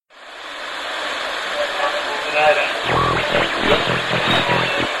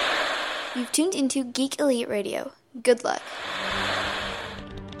You've tuned into Geek Elite Radio. Good luck.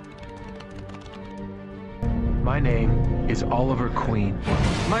 My name is Oliver Queen.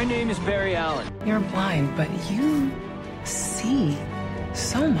 My name is Barry Allen. You're blind, but you see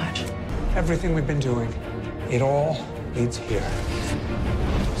so much. Everything we've been doing, it all leads here.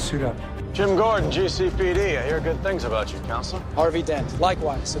 Suit up. Jim Gordon, GCPD. I hear good things about you, Counselor. Harvey Dent.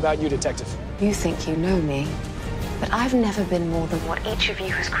 Likewise, about you, Detective. You think you know me, but I've never been more than what each of you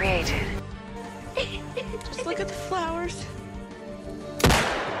has created. Just look at the flowers.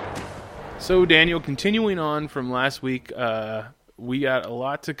 So, Daniel, continuing on from last week, we got a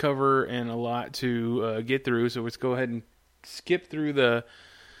lot to cover and a lot to get through, so let's go ahead and skip through the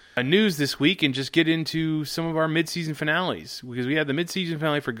news this week and just get into some of our mid-season finales, because we had the mid-season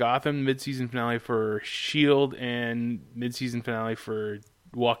finale for Gotham, mid-season finale for S.H.I.E.L.D., and mid-season finale for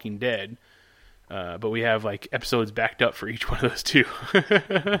Walking Dead. But we have like episodes backed up for each one of those two.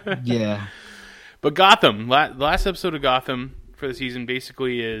 Yeah. But Gotham, last episode of Gotham for the season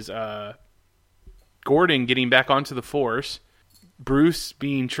basically is Gordon getting back onto the force, Bruce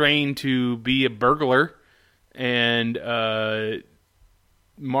being trained to be a burglar, and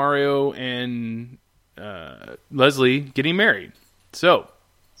Mario and Leslie getting married. So,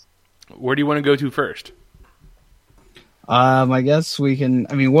 where do you want to go to first? I guess we can.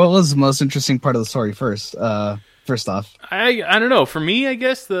 I mean, what was the most interesting part of the story first? First off, I don't know. For me, I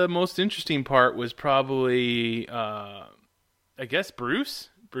guess the most interesting part was probably, I guess Bruce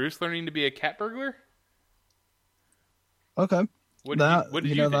learning to be a cat burglar. Okay. What did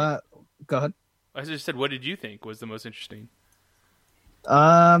you think? That. Go ahead. I just said, what did you think was the most interesting?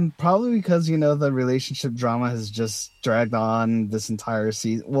 Probably because the relationship drama has just dragged on this entire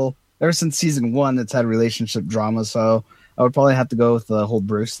season. Well, ever since season 1, it's had relationship drama, so I would probably have to go with the whole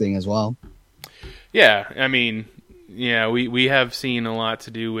Bruce thing as well. Yeah, I mean, yeah, we have seen a lot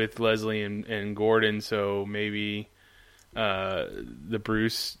to do with Leslie and Gordon, so maybe the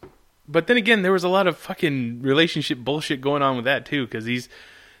Bruce. But then again, there was a lot of fucking relationship bullshit going on with that too, because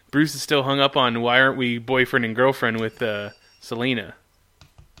Bruce is still hung up on why aren't we boyfriend and girlfriend with Selena.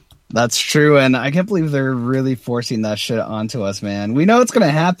 That's true, and I can't believe they're really forcing that shit onto us, man. We know it's gonna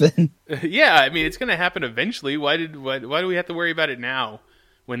happen. Yeah, I mean, it's gonna happen eventually. Why do we have to worry about it now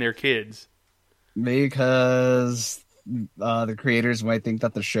when they're kids? Because the creators might think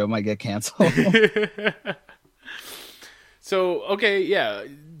that the show might get canceled. So, okay, yeah,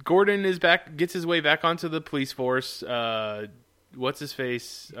 Gordon is back, gets his way back onto the police force. What's his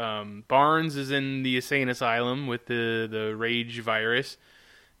face? Barnes is in the insane asylum with the rage virus.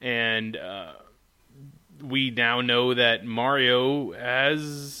 And we now know that Mario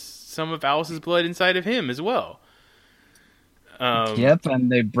has some of Alice's blood inside of him as well. Yep,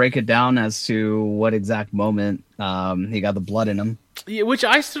 and they break it down as to what exact moment he got the blood in him. Yeah, which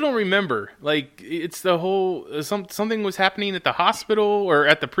I still don't remember. Like, it's the whole something was happening at the hospital or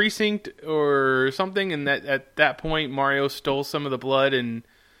at the precinct or something, and that at that point Mario stole some of the blood and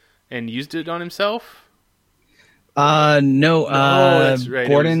used it on himself. No, that's right.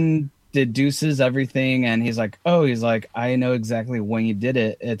 Gordon deduces everything, and he's like, I know exactly when you did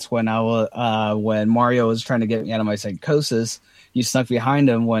it. It's when when Mario was trying to get me out of my psychosis, you snuck behind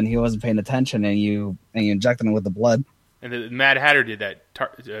him when he wasn't paying attention, and you injected him with the blood. And the Mad Hatter did that.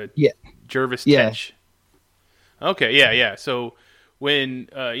 Yeah, Jervis yeah. Tetch. Okay, yeah. So when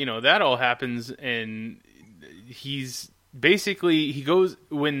that all happens, and he's basically he goes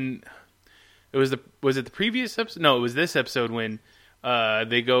when. Was it the previous episode? No, it was this episode when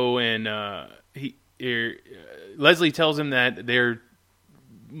they go and Leslie tells him that they're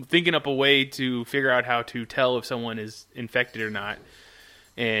thinking up a way to figure out how to tell if someone is infected or not,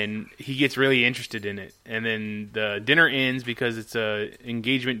 and he gets really interested in it. And then the dinner ends because it's a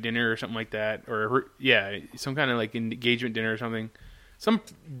engagement dinner or something like that, or some kind of like engagement dinner or something, some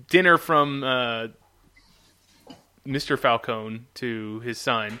dinner from Mr. Falcone to his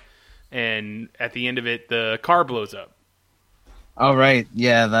son. And at the end of it, the car blows up. Oh, right.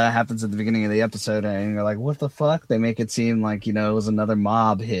 Yeah, that happens at the beginning of the episode, and you're like, what the fuck? They make it seem like, it was another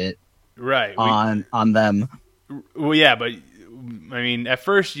mob hit right on them. Well, yeah, but, I mean, at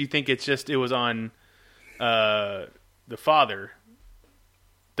first you think it was on the father,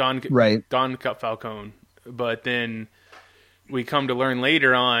 Don Falcone. But then we come to learn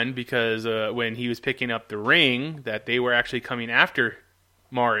later on, because when he was picking up the ring, that they were actually coming after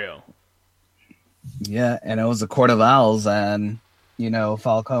Mario. Yeah, and it was a Court of Owls, and,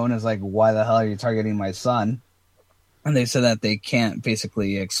 Falcone is like, why the hell are you targeting my son? And they said that they can't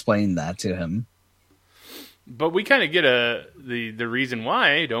basically explain that to him. But we kind of get the reason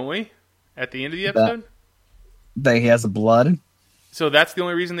why, don't we? At the end of the episode? That he has the blood? So that's the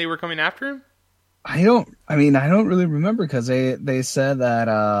only reason they were coming after him? I don't really remember, because they said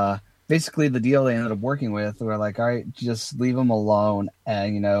that basically the deal they ended up working with, they were like, all right, just leave him alone,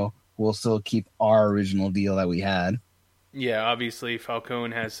 and we'll still keep our original deal that we had. Yeah, obviously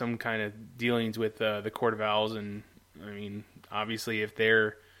Falcone has some kind of dealings with the Court of Owls, and I mean, obviously if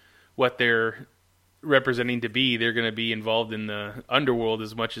they're what they're representing to be, they're going to be involved in the underworld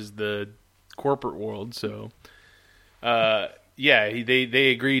as much as the corporate world. So,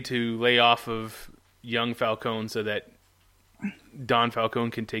 they agreed to lay off of young Falcone so that Don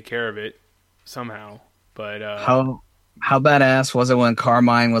Falcone can take care of it somehow. But how badass was it when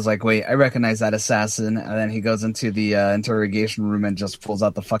Carmine was like, wait, I recognize that assassin, and then he goes into the interrogation room and just pulls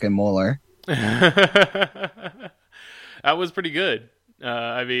out the fucking molar. That was pretty good.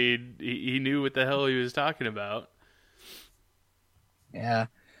 I mean, he knew what the hell he was talking about. Yeah.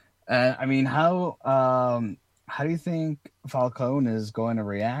 I mean, how do you think Falcone is going to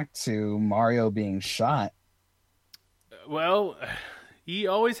react to Mario being shot? Well, he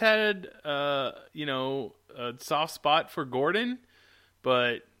always had, a soft spot for Gordon,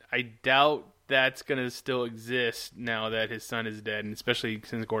 but I doubt that's going to still exist now that his son is dead, and especially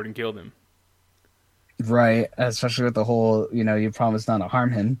since Gordon killed him. Right, especially with the whole, you promised not to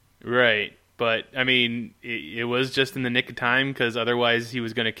harm him. Right, but, I mean, it was just in the nick of time, because otherwise he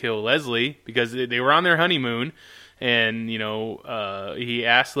was going to kill Leslie, because they were on their honeymoon, and, he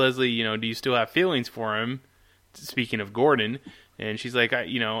asked Leslie, do you still have feelings for him, speaking of Gordon, and she's like, I'm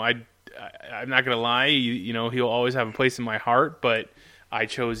not going to lie, he'll always have a place in my heart, but I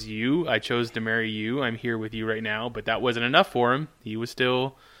chose you, I chose to marry you, I'm here with you right now, but that wasn't enough for him. He was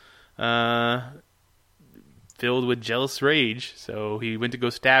still, filled with jealous rage, so he went to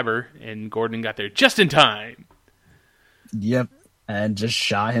go stab her, and Gordon got there just in time. Yep, and just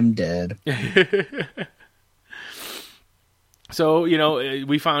shot him dead. So,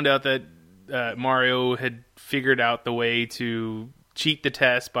 we found out that Mario had figured out the way to cheat the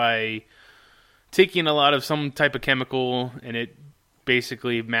test by taking a lot of some type of chemical, and it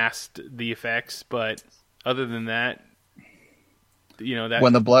basically masked the effects, but other than that, that...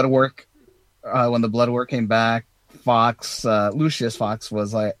 When the blood work came back, Lucius Fox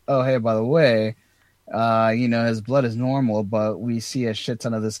was like, oh, hey, by the way, his blood is normal, but we see a shit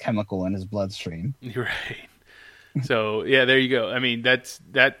ton of this chemical in his bloodstream. Right. So, yeah, there you go. I mean,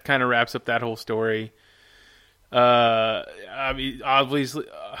 that kind of wraps up that whole story. I mean, obviously,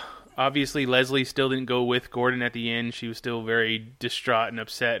 Leslie still didn't go with Gordon at the end. She was still very distraught and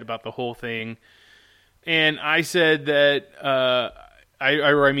upset about the whole thing. And I said that... I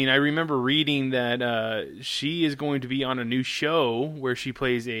remember reading that she is going to be on a new show where she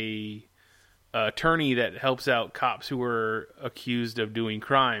plays a attorney that helps out cops who are accused of doing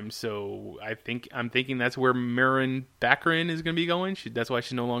crimes. So I'm thinking that's where Mirren Baccarin is going to be going. That's why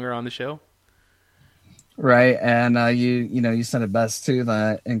she's no longer on the show. Right, and you said it best too,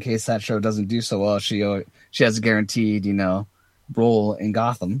 that in case that show doesn't do so well, she has a guaranteed role in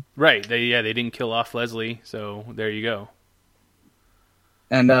Gotham. Right. They didn't kill off Leslie, so there you go.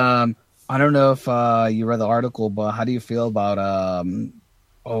 And I don't know if you read the article, but how do you feel about I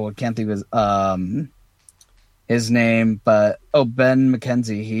can't think of his name, but Ben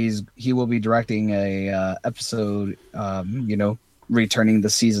McKenzie. He will be directing a episode, returning the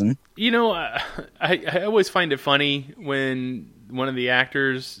season. I always find it funny when one of the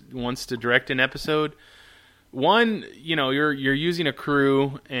actors wants to direct an episode. One, you're using a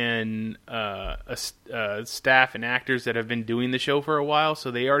crew and a staff and actors that have been doing the show for a while, so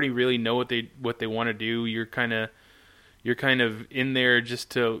they already really know what they want to do. You're kind of in there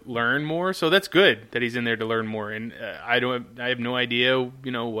just to learn more, so that's good that he's in there to learn more. And I have no idea,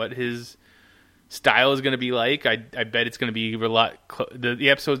 what his style is going to be like. I bet it's going to be a lot. The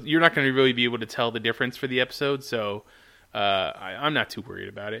episodes, you're not going to really be able to tell the difference for the episode, so I'm not too worried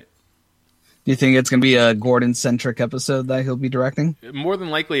about it. Do you think it's going to be a Gordon-centric episode that he'll be directing? More than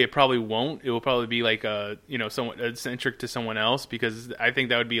likely, it probably won't. It will probably be like somewhat eccentric to someone else, because I think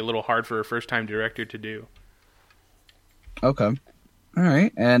that would be a little hard for a first-time director to do. Okay. All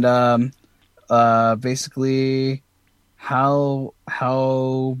right. And basically, how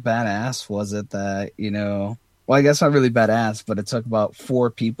badass was it that, well, I guess not really badass, but it took about 4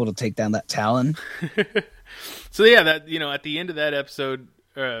 people to take down that Talon? So, yeah, that at the end of that episode,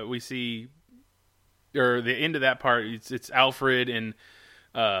 we see... or the end of that part, it's Alfred and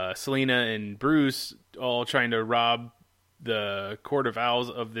Selena and Bruce all trying to rob the Court of Owls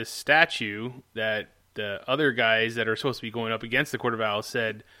of this statue that the other guys that are supposed to be going up against the Court of Owls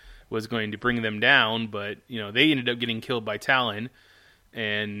said was going to bring them down, but they ended up getting killed by Talon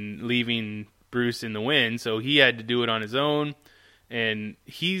and leaving Bruce in the wind, so he had to do it on his own. and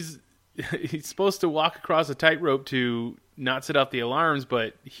he's supposed to walk across a tightrope to not set off the alarms,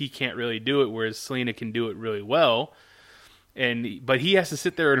 but he can't really do it, whereas Selena can do it really well. But he has to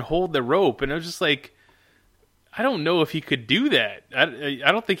sit there and hold the rope, and I was just like, I don't know if he could do that.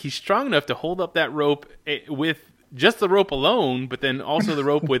 I don't think he's strong enough to hold up that rope with just the rope alone, but then also the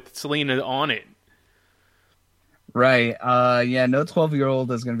rope with Selena on it. Right. Yeah, no 12-year-old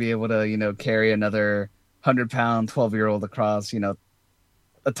is going to be able to, carry another 100-pound 12-year-old across,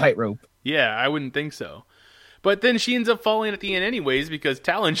 a tightrope. Yeah, I wouldn't think so. But then she ends up falling at the end anyways because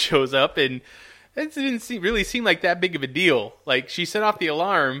Talon shows up, and it didn't really seem like that big of a deal. Like, she set off the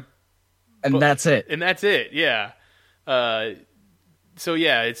alarm. And that's it. And that's it, yeah. So,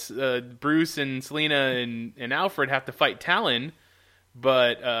 yeah, it's Bruce and Selena and Alfred have to fight Talon,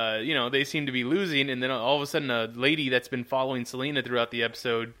 but, they seem to be losing, and then all of a sudden a lady that's been following Selena throughout the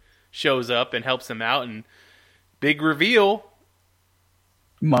episode shows up and helps them out, and big reveal.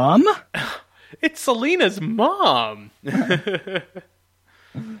 Mom? It's Selena's mom!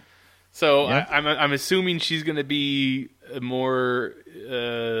 So yep. I'm assuming she's going to be more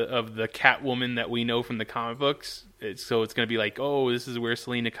of the Catwoman that we know from the comic books. So it's going to be like, oh, this is where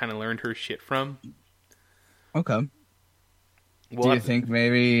Selena kind of learned her shit from. Okay. Do you think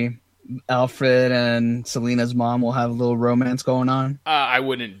maybe Alfred and Selena's mom will have a little romance going on? I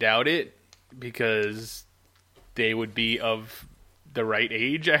wouldn't doubt it, because they would be of the right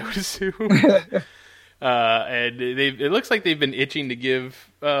age, I would assume. And it looks like they've been itching to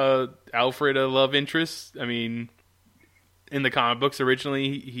give Alfred a love interest. I mean, in the comic books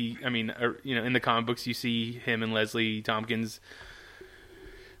originally, in the comic books you see him and Leslie Tompkins,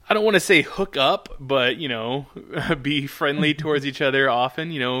 I don't want to say hook up, but, be friendly towards each other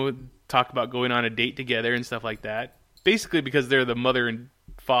often, talk about going on a date together and stuff like that. Basically because they're the mother and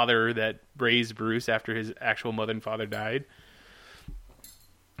father that raised Bruce after his actual mother and father died.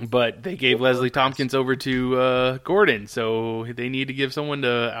 But they gave Leslie Tompkins over to Gordon, so they need to give someone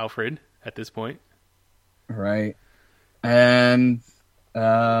to Alfred at this point. Right. And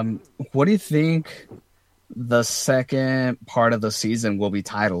what do you think the second part of the season will be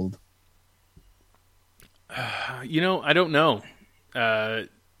titled? I don't know. I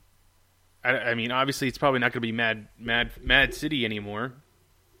mean, obviously, it's probably not going to be Mad City anymore.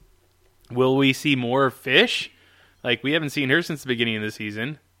 Will we see more Fish? Like, we haven't seen her since the beginning of the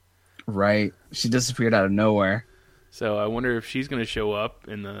season. Right. She disappeared out of nowhere. So I wonder if she's going to show up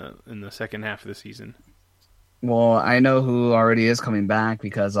in the second half of the season. Well, I know who already is coming back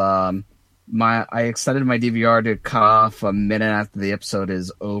because I extended my DVR to cut off a minute after the episode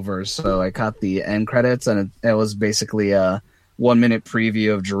is over. So I caught the end credits, and it was basically a 1-minute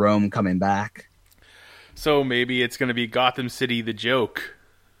preview of Jerome coming back. So maybe it's going to be Gotham City the Joke.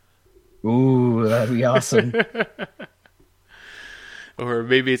 Ooh, that'd be awesome. Or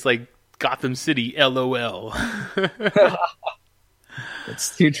maybe it's like Gotham City LOL.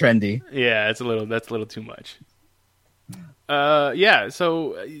 It's too trendy. Yeah, that's a little too much. Yeah,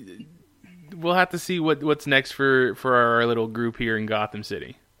 so we'll have to see what's next for our little group here in Gotham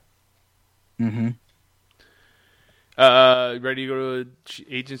City. Mm-hmm. Ready to go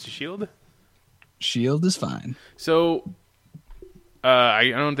to Agents of S.H.I.E.L.D.? S.H.I.E.L.D. is fine. So I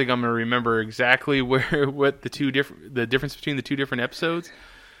don't think I'm going to remember exactly what the difference between the two different episodes.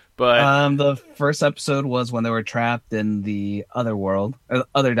 But the first episode was when they were trapped in the other world,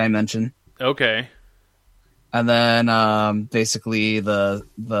 other dimension. Okay. And then basically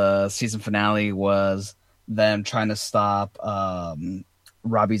the season finale was them trying to stop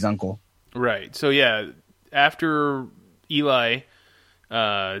Robbie's uncle. Right. So yeah, after Eli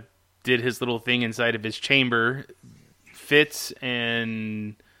did his little thing inside of his chamber, Fitz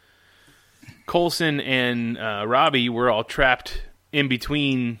and Coulson and Robbie were all trapped in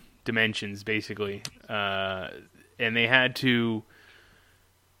between dimensions, basically, and they had to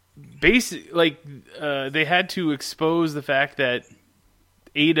they had to expose the fact that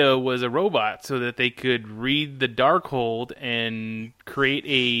Ada was a robot so that they could read the Darkhold and create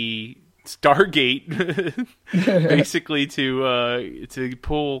a Stargate, basically to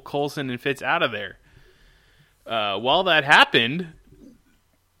pull Coulson and Fitz out of there. While that happened,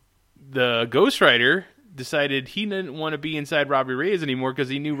 the Ghost Rider decided he didn't want to be inside Robbie Reyes anymore because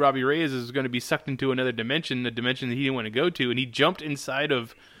he knew Robbie Reyes was going to be sucked into another dimension, a dimension that he didn't want to go to, and he jumped inside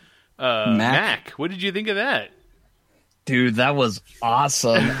of Mac. What did you think of that? Dude, that was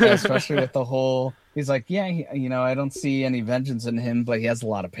awesome, especially with the whole... He's like, yeah, I don't see any vengeance in him, but he has a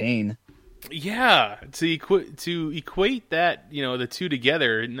lot of pain. Yeah, to equate that, the two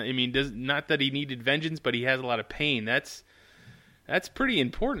together, I mean, not that he needed vengeance, but he has a lot of pain. That's pretty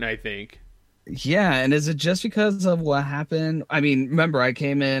important, I think. Yeah, and is it just because of what happened? I mean, remember, I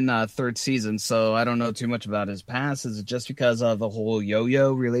came in third season, so I don't know too much about his past. Is it just because of the whole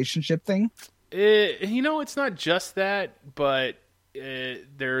yo-yo relationship thing? It's not just that, but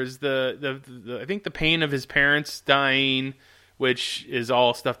there's the I think the pain of his parents dying, which is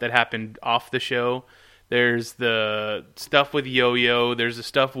all stuff that happened off the show. There's the stuff with Yo-Yo. There's the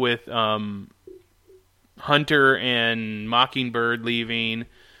stuff with Hunter and Mockingbird leaving.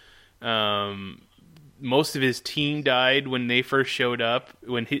 Most of his team died when they first showed up,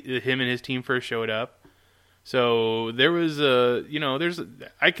 when him and his team first showed up. So there was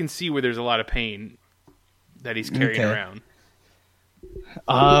I can see where there's a lot of pain that he's carrying around.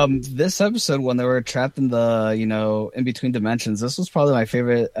 This episode, when they were trapped in the, in between dimensions, this was probably my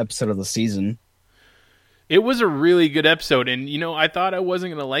favorite episode of the season. It was a really good episode, and I thought I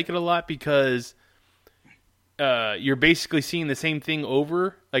wasn't going to like it a lot because you're basically seeing the same thing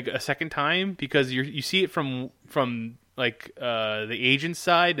over like a second time, because you see it from like the agent's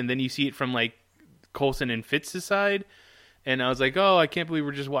side, and then you see it from like Coulson and Fitz's side, and I was like, oh, I can't believe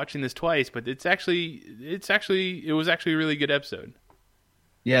we're just watching this twice. But it was actually a really good episode.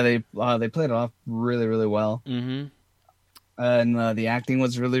 Yeah, they played it off really, really well. Mm-hmm. And the acting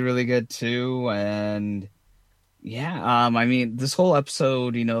was really, really good too. And yeah, I mean, this whole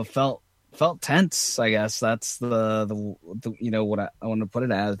episode, felt tense. I guess that's the what I want to put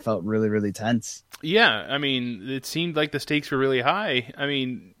it as. It felt really, really tense. Yeah, I mean, it seemed like the stakes were really high. I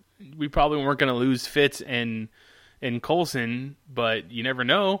mean, we probably weren't going to lose Fitz and Coulson, but you never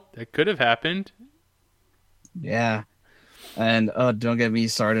know. That could have happened. Yeah. And don't get me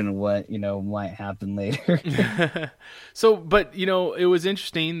started on what might happen later. So, but it was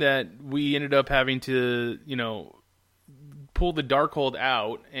interesting that we ended up having to pull the Darkhold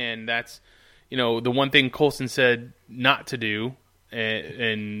out, and that's the one thing Coulson said not to do,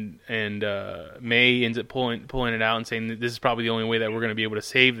 and May ends up pulling it out and saying that this is probably the only way that we're going to be able to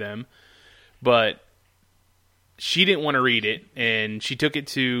save them, but she didn't want to read it, and she took it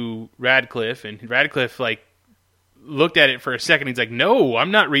to Radcliffe, and Radcliffe looked at it for a second. He's like, no,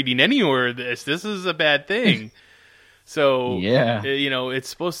 I'm not reading anywhere of this. This is a bad thing. So, yeah, it's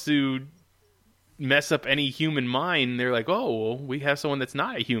supposed to mess up any human mind. They're like, oh, well, we have someone that's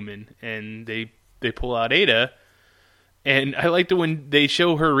not a human. And they pull out Ada. And I liked it when they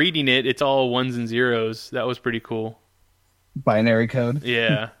show her reading it. It's all ones and zeros. That was pretty cool. Binary code.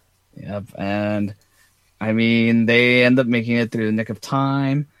 Yeah. Yep. And, I mean, they end up making it through the nick of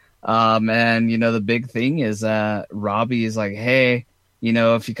time. And the big thing is that Robbie is like, hey,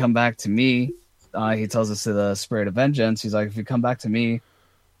 if you come back to me, he tells us to the Spirit of Vengeance. He's like, if you come back to me,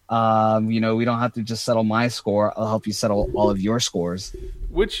 we don't have to just settle my score. I'll help you settle all of your scores.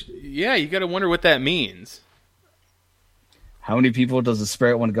 Which, yeah, you got to wonder what that means. How many people does the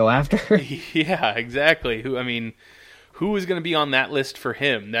Spirit want to go after? Yeah, exactly. Who is going to be on that list for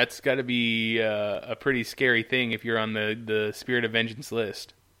him? That's got to be a pretty scary thing if you're on the Spirit of Vengeance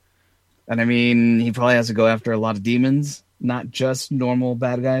list. And I mean, he probably has to go after a lot of demons, not just normal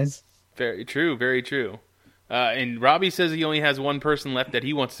bad guys. Very true, very true. And Robbie says he only has one person left that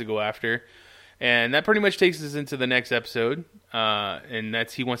he wants to go after. And that pretty much takes us into the next episode. And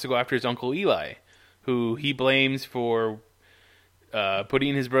that's he wants to go after his Uncle Eli, who he blames for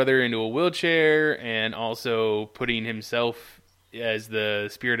putting his brother into a wheelchair and also putting himself as the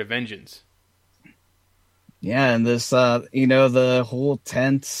Spirit of Vengeance. Yeah, and this, the whole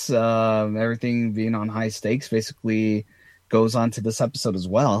tense, everything being on high stakes basically goes on to this episode as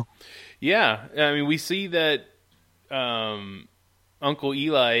well. Yeah, I mean, we see that Uncle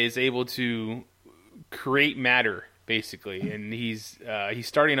Eli is able to create matter, basically, and he's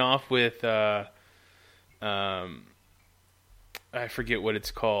starting off with, I forget what it's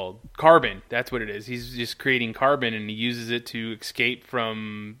called, carbon. That's what it is. He's just creating carbon, and he uses it to escape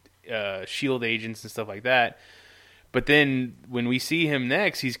from shield agents and stuff like that. But then when we see him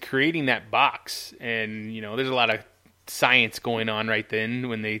next, he's creating that box, and there's a lot of science going on right then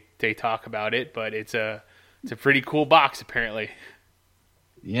when they talk about it, but it's a pretty cool box apparently.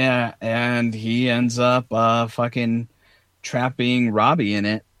 Yeah, and he ends up fucking trapping Robbie in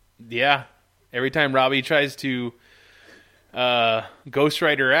it. Yeah, every time Robbie tries to Ghost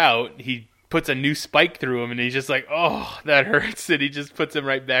Rider out, he puts a new spike through him, and he's just like, oh, that hurts, and he just puts him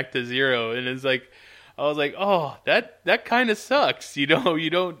right back to zero. And it's like, I was like, oh, that kind of sucks. You're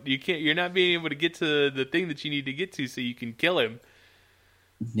not being able to get to the thing that you need to get to so you can kill him.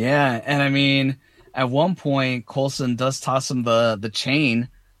 Yeah, and I mean, at one point, Coulson does toss him the chain.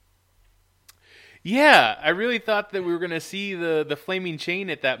 Yeah, I really thought that we were going to see the flaming chain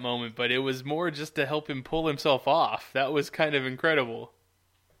at that moment, but it was more just to help him pull himself off. That was kind of incredible.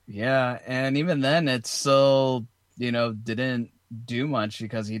 Yeah, and even then, it still, didn't do much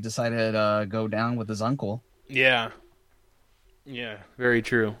because he decided to go down with his uncle. Yeah. Yeah, very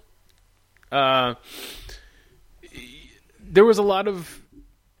true. There was a lot of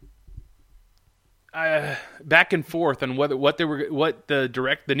back and forth on what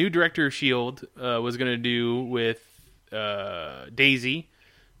the new director of S.H.I.E.L.D. was going to do with Daisy,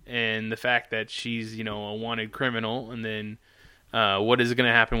 and the fact that she's a wanted criminal, and then what is going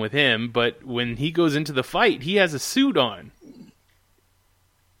to happen with him. But when he goes into the fight, he has a suit on.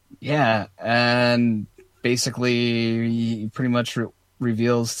 Yeah, and basically he pretty much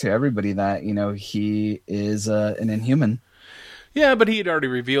reveals to everybody that he is an Inhuman. Yeah, but he had already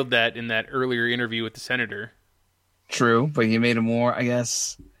revealed that in that earlier interview with the senator. True, but he made it more, I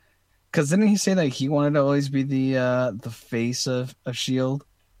guess, because didn't he say that he wanted to always be the face of S.H.I.E.L.D.?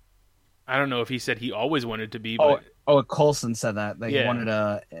 I don't know if he said he always wanted to be, but Coulson said that he wanted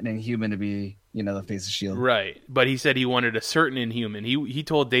an Inhuman to be the face of S.H.I.E.L.D. Right, but he said he wanted a certain Inhuman. He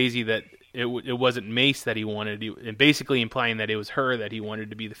told Daisy that it wasn't Mace that he wanted, and basically implying that it was her that he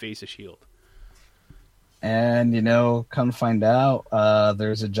wanted to be the face of S.H.I.E.L.D. And, come to find out,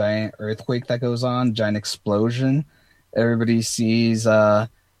 there's a giant earthquake that goes on, giant explosion. Everybody sees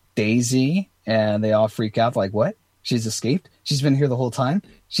Daisy, and they all freak out, like, what? She's escaped? She's been here the whole time?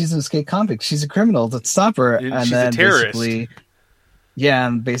 She's an escaped convict. She's a criminal. Let's stop her. And she's then a terrorist.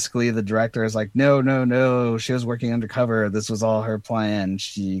 Basically the director is like, no. She was working undercover. This was all her plan.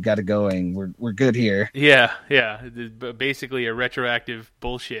 She got it going. We're good here. Yeah. Basically a retroactive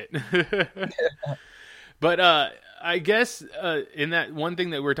bullshit. But I guess in that one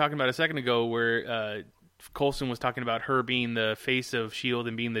thing that we were talking about a second ago where Coulson was talking about her being the face of S.H.I.E.L.D.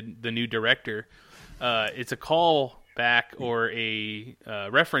 and being the new director, it's a call back or a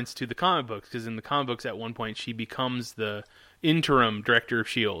reference to the comic books, because in the comic books at one point she becomes the interim director of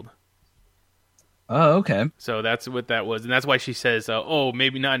S.H.I.E.L.D. Oh, okay. So that's what that was, and that's why she says,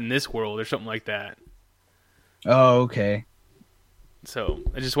 maybe not in this world or something like that. Oh, okay. So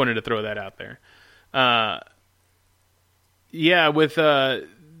I just wanted to throw that out there. And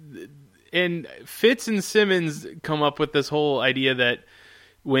Fitz and Simmons come up with this whole idea that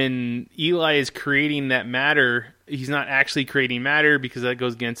when Eli is creating that matter, he's not actually creating matter because that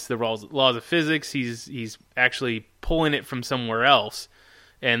goes against the laws of physics. He's actually pulling it from somewhere else,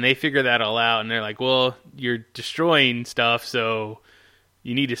 and they figure that all out. And they're like, "Well, you're destroying stuff, so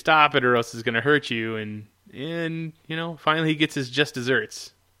you need to stop it, or else it's going to hurt you." And finally he gets his just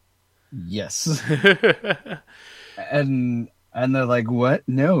desserts. Yes. and they're like, what?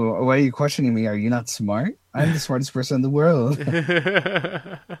 No, why are you questioning me? Are you not smart? I'm the smartest person in the world.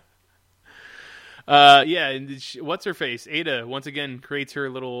 And what's her face? Ada once again creates her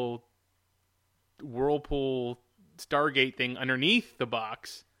little whirlpool Stargate thing underneath the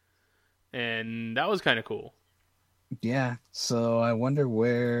box, and that was kind of cool. Yeah, so I wonder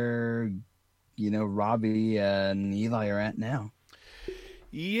where Robbie and Eli are at now.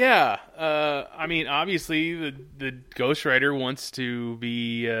 Yeah, obviously the Ghost Rider wants to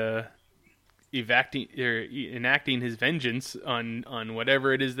be enacting his vengeance on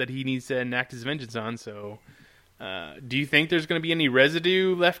whatever it is that he needs to enact his vengeance on. So, do you think there's going to be any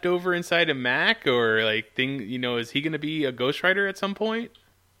residue left over inside of Mac, or is he going to be a Ghost Rider at some point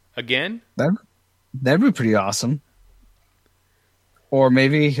again? That'd be pretty awesome. Or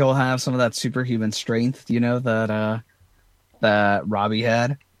maybe he'll have some of that superhuman strength, that Robbie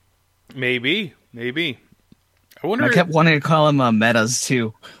had. Maybe. I wonder. I kept wanting to call him Metas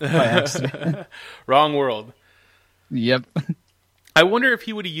too by accident. Wrong world. Yep. I wonder if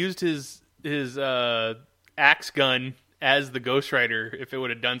he would have used his axe gun as the Ghost Rider if it would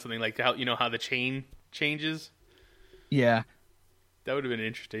have done something like how the chain changes. Yeah, that would have been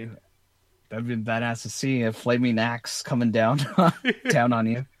interesting. That'd been badass to see a flaming axe coming down on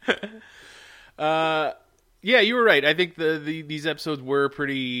you. Yeah, you were right. I think these episodes were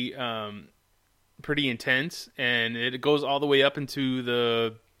pretty intense, and it goes all the way up into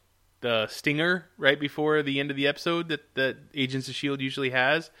the stinger right before the end of the episode that Agents of S.H.I.E.L.D. usually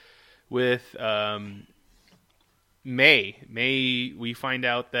has with May. May, we find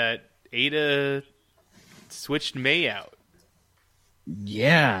out that Ada switched May out.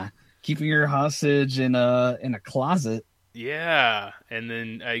 Yeah, keeping her hostage in a closet. Yeah, and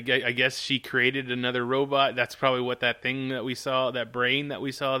then I guess she created another robot. That's probably what that thing that we saw, that brain that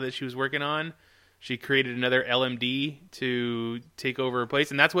we saw that she was working on. She created another LMD to take over her place,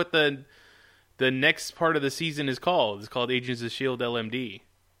 and that's what the next part of the season is called. It's called Agents of S.H.I.E.L.D. LMD.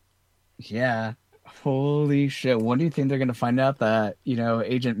 Yeah, holy shit! When do you think they're going to find out that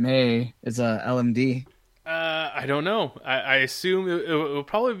Agent May is a LMD? I don't know. I assume it'll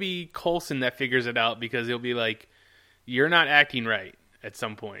probably be Coulson that figures it out, because he'll be like, "You're not acting right" at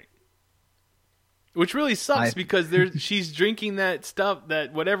some point. Which really sucks, because she's drinking that stuff,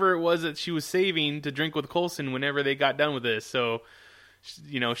 that whatever it was that she was saving to drink with Coulson whenever they got done with this. So,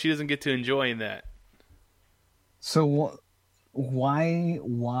 she doesn't get to enjoy that. So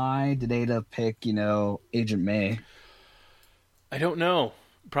why did Ada pick, Agent May? I don't know.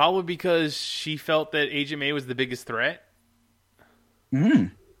 Probably because she felt that Agent May was the biggest threat.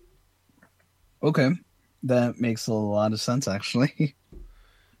 Okay. That makes a lot of sense, actually.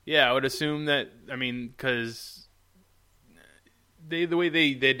 Yeah, I would assume that, because the way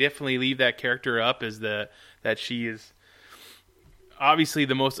they definitely leave that character up is that she is obviously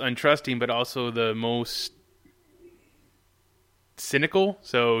the most untrusting, but also the most cynical.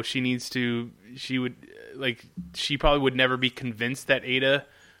 So she probably would never be convinced that Ada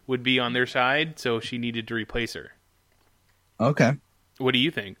would be on their side, so she needed to replace her. Okay. What do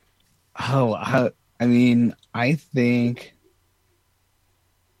you think? I think...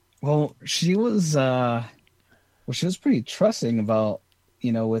 Well, she was pretty trusting about,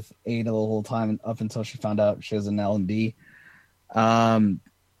 with Ada the whole time up until she found out she was an LMD.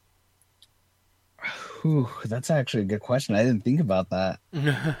 That's actually a good question. I didn't think about that.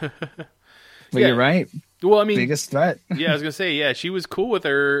 But yeah. You're right. Well, biggest threat. Yeah, I was gonna say, yeah, she was cool with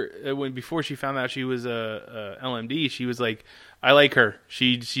her before she found out she was a LMD. She was like, "I like her.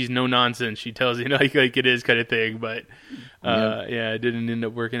 She's no nonsense. She tells you like it is kind of thing." But yeah, it didn't end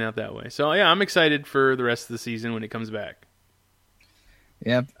up working out that way. So yeah, I'm excited for the rest of the season when it comes back.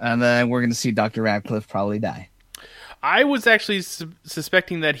 Yep, and then we're gonna see Dr. Radcliffe probably die. I was actually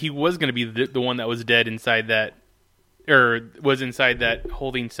suspecting that he was going to be the one that was dead inside that, or was inside that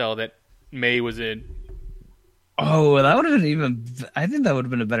holding cell that May was in. Oh, that would have been I think that would have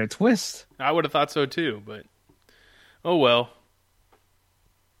been a better twist. I would have thought so too, but oh well.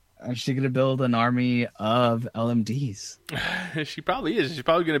 Is she going to build an army of LMDs? She probably is. She's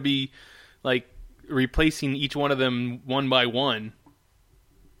probably going to be like replacing each one of them one by one.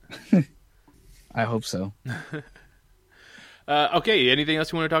 I hope so. Okay, anything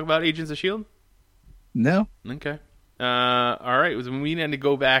else you want to talk about Agents of S.H.I.E.L.D.? No. Okay. All right, we need to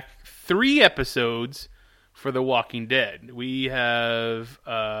go back 3 episodes for The Walking Dead. We have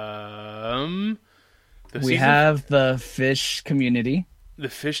have the fish community. The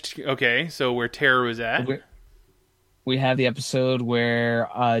fish, okay, so where Tara was at. We have the episode where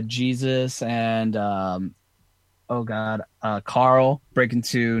Jesus and Carl break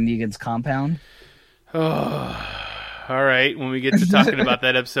into Negan's compound. Oh, all right. When we get to talking about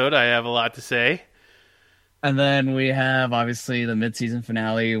that episode, I have a lot to say. And then we have, obviously, the mid-season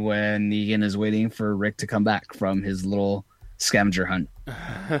finale when Negan is waiting for Rick to come back from his little scavenger hunt.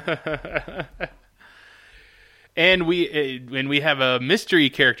 And we have a mystery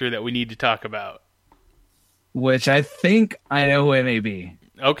character that we need to talk about. Which I think I know who it may be.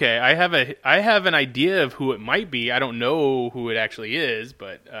 Okay, I have an idea of who it might be. I don't know who it actually is,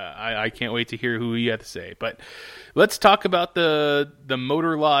 but I can't wait to hear who you have to say. But let's talk about the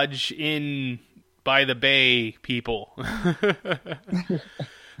Motor Lodge Inn by the Bay people.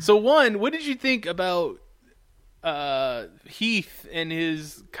 So what did you think about Heath and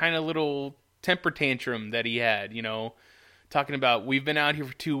his kind of little temper tantrum that he had? Talking about, we've been out here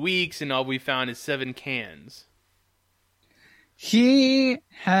for 2 weeks and all we found is 7 cans. He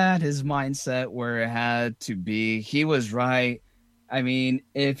had his mindset where it had to be. He was right. I mean,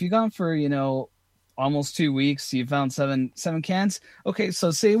 if you've gone for, almost 2 weeks, you found seven cans. Okay, so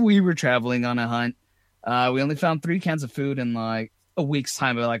say we were traveling on a hunt. We only found 3 cans of food in like a week's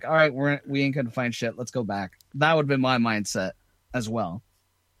time. We're like, all right, we ain't going to find shit. Let's go back. That would have been my mindset as well.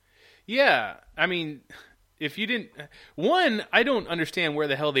 Yeah, I mean, if you didn't... One, I don't understand where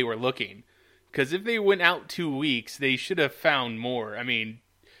the hell they were looking. Because if they went out 2 weeks, they should have found more. I mean,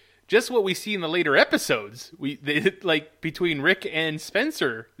 just what we see in the later episodes, between Rick and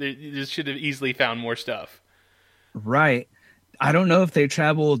Spencer, they should have easily found more stuff. Right. I don't know if they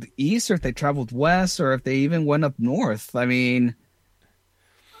traveled east or if they traveled west or if they even went up north. I mean,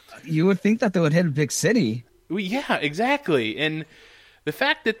 you would think that they would hit a big city. Well, yeah, exactly. And the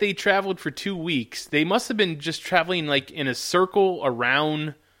fact that they traveled for 2 weeks, they must have been just traveling like in a circle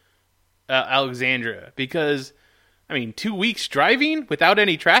around Alexandria, because 2 weeks driving without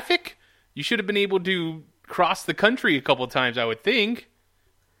any traffic, you should have been able to cross the country a couple of times, I would think.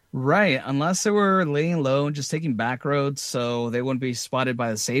 Right, unless they were laying low and just taking back roads so they wouldn't be spotted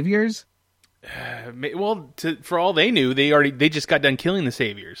by the saviors. Well, for all they knew, they just got done killing the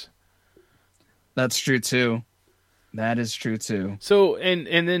saviors. That's true too. That is true too. So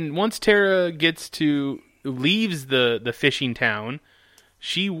and then once Tara gets to leaves the fishing town,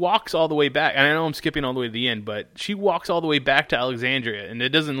 she walks all the way back. And I know I'm skipping all the way to the end, but she walks all the way back to Alexandria, and it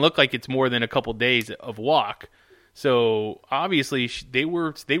doesn't look like it's more than a couple days of walk. So obviously they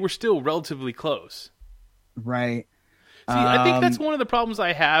were still relatively close. Right. See, I think that's one of the problems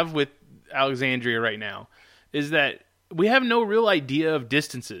I have with Alexandria right now, is that we have no real idea of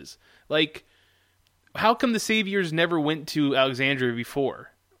distances. Like, how come the Saviors never went to Alexandria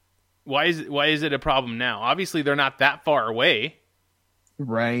before? Why is it a problem now? Obviously, they're not that far away.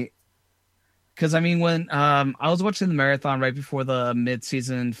 Right. Because, I mean, when I was watching the marathon right before the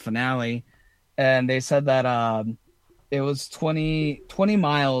mid-season finale, and they said that it was 20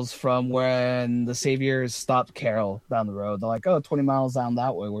 miles from when the Saviors stopped Carol down the road. They're like, 20 miles down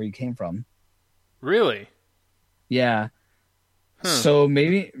that way where you came from. Really? Yeah. Huh. So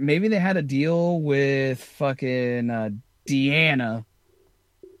maybe they had a deal with fucking Deanna.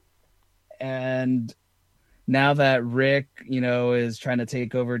 And now that Rick, is trying to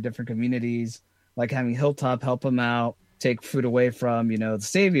take over different communities, like having Hilltop help him out, take food away from, the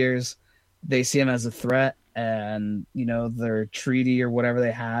Saviors, they see him as a threat, and, their treaty or whatever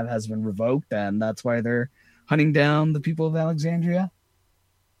they have has been revoked, and that's why they're hunting down the people of Alexandria.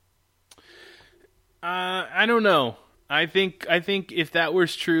 I don't know. I think if that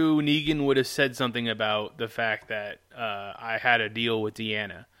was true, Negan would have said something about the fact that I had a deal with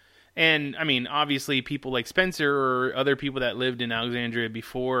Deanna. And, I mean, obviously people like Spencer or other people that lived in Alexandria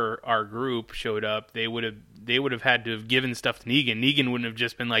before our group showed up, they would have had to have given stuff to Negan. Negan wouldn't have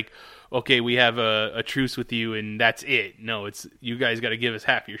just been like, okay, we have a truce with you and that's it. No, it's you guys got to give us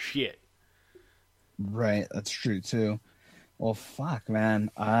half your shit. Right, that's true too. Well, fuck, man.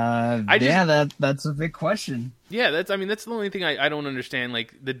 That's a big question. Yeah, that's the only thing I don't understand.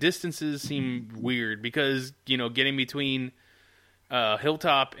 Like, the distances seem weird because, getting between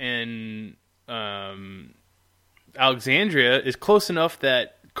Hilltop and Alexandria is close enough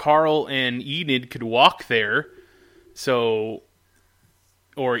that Carl and Enid could walk there, so,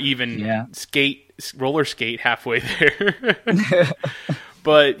 or even roller skate halfway there.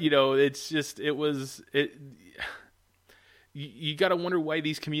 But it's just you got to wonder why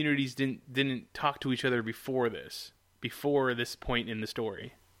these communities didn't talk to each other before this point in the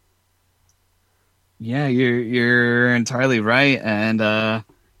story. Yeah, you're entirely right, and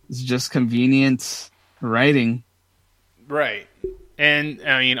it's just convenient writing. Right. And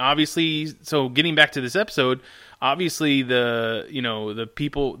I mean, obviously, so getting back to this episode, obviously the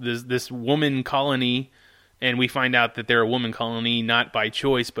people, this woman colony, and we find out that they're a woman colony not by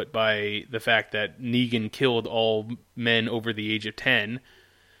choice, but by the fact that Negan killed all men over the age of 10.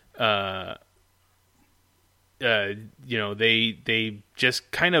 They just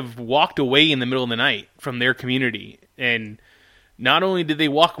kind of walked away in the middle of the night from their community. And not only did they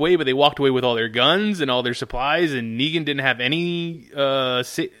walk away, but they walked away with all their guns and all their supplies, and Negan didn't have any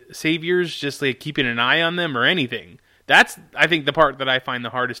saviors just like keeping an eye on them or anything. That's, I think, the part that I find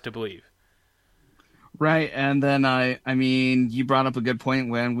the hardest to believe. Right, and then I mean, you brought up a good point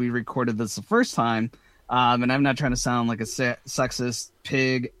when we recorded this the first time, and I'm not trying to sound like a sexist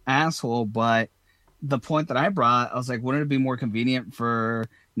pig asshole, but the point that I brought, I was like, wouldn't it be more convenient for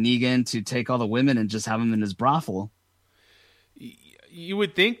Negan to take all the women and just have them in his brothel? You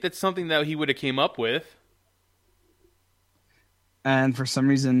would think that's something that he would have came up with. And for some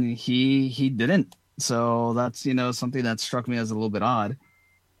reason, he didn't. So that's, something that struck me as a little bit odd.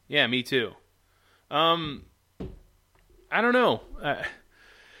 Yeah, me too. I don't know. I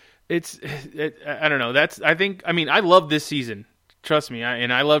don't know. I love this season. Trust me.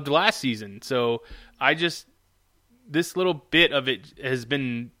 And I loved last season. So this little bit of it has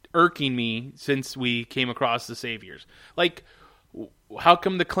been irking me since we came across the Saviors. Like, how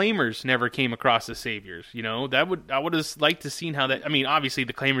come the Claimers never came across the Saviors? I would have liked to seen how that. I mean, obviously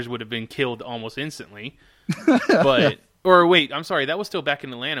the Claimers would have been killed almost instantly. But or wait, I'm sorry, that was still back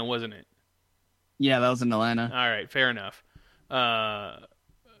in Atlanta, wasn't it? Yeah, that was in Atlanta. All right, fair enough.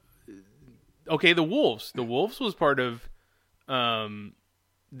 Okay, the Wolves. The Wolves was part of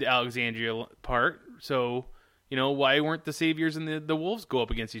the Alexandria part. So, why weren't the Saviors and the Wolves go up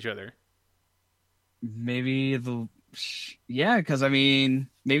against each other? Maybe because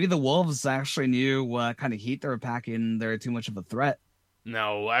maybe the Wolves actually knew what kind of heat they were packing. They're too much of a threat.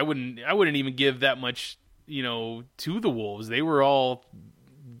 No, I wouldn't even give that much, to the Wolves. They were all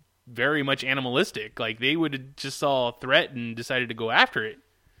very much animalistic. Like, they would have just saw a threat and decided to go after it,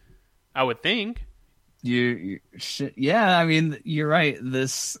 I would think. Yeah, I mean, you're right.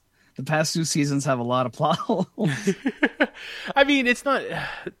 The past 2 seasons have a lot of plot holes. I mean, it's not.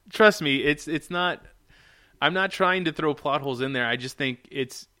 Trust me, it's not I'm not trying to throw plot holes in there. I just think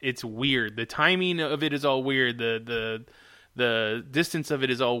it's weird. The timing of it is all weird. The distance of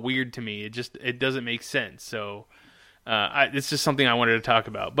it is all weird to me. It doesn't make sense. So it's just something I wanted to talk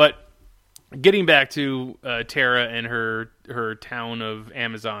about. But getting back to Tara and her town of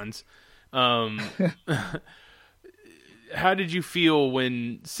Amazons, how did you feel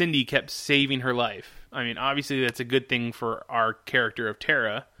when Cindy kept saving her life? I mean, obviously that's a good thing for our character of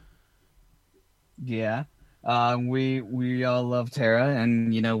Tara. Yeah. We all love Tara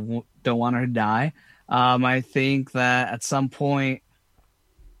and, don't want her to die. I think that at some point,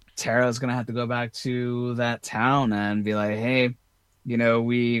 Tara is going to have to go back to that town and be like, hey,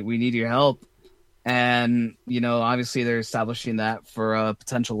 we need your help. And, obviously they're establishing that for a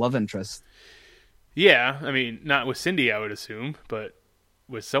potential love interest. Yeah. I mean, not with Cindy, I would assume, but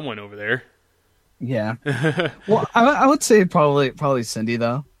with someone over there. Yeah. Well, I would say probably Cindy,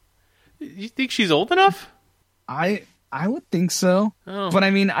 though. You think she's old enough? I would think so. Oh. But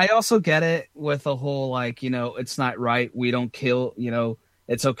I mean, I also get it with the whole, it's not right. We don't kill,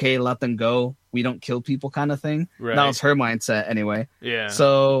 it's okay. Let them go. We don't kill people kind of thing. Right. That was her mindset anyway. Yeah.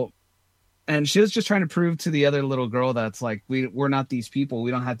 So, and she was just trying to prove to the other little girl that's like, we're not these people.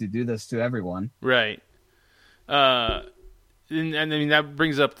 We don't have to do this to everyone. Right. And I mean, that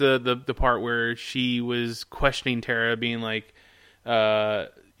brings up the part where she was questioning Tara, being like,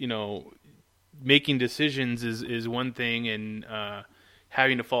 making decisions is one thing, and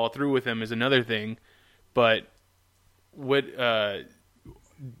having to follow through with them is another thing. But whatever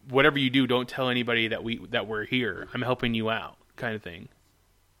you do, don't tell anybody that we're here. I'm helping you out, kind of thing.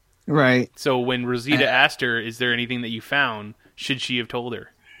 Right. So when Rosita asked her, "Is there anything that you found?" should she have told her?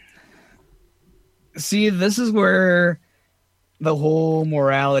 See, this is where the whole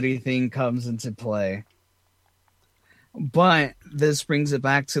morality thing comes into play. But this brings it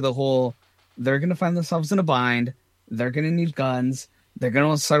back to the whole, they're going to find themselves in a bind. They're going to need guns. They're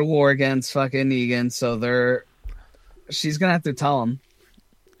going to start a war against fucking Negan. So she's going to have to tell them.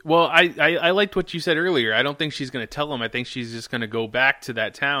 Well, I liked what you said earlier. I don't think she's going to tell them. I think she's just going to go back to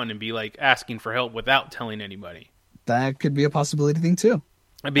that town and be like asking for help without telling anybody. That could be a possibility thing too.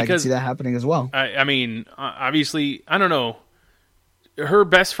 Because I can see that happening as well. I mean, obviously, I don't know. Her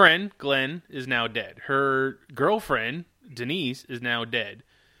best friend, Glenn, is now dead. Her girlfriend, Denise, is now dead.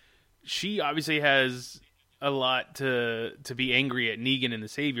 She obviously has a lot to be angry at Negan and the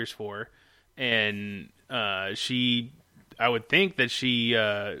Saviors for. And I would think that she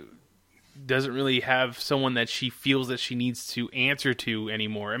doesn't really have someone that she feels that she needs to answer to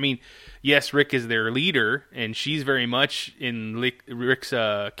anymore. I mean, yes, Rick is their leader, and she's very much in Rick's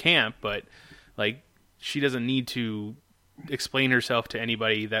camp, but she doesn't need to explain herself to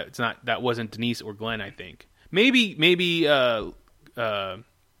anybody that wasn't Denise or Glenn. I think maybe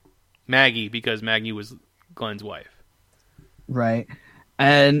Maggie, because Maggie was Glenn's wife, right?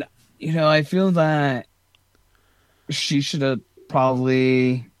 And I feel that she should have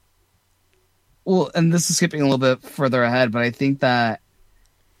probably, and this is skipping a little bit further ahead, but I think that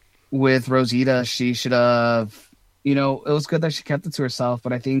with Rosita, she should have, it was good that she kept it to herself,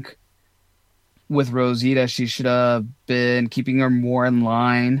 but I think with Rosita, she should have been keeping her more in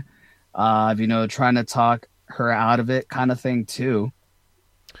line, trying to talk her out of it kind of thing too.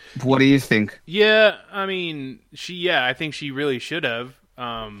 What do you think? Yeah, I mean, I think she really should have.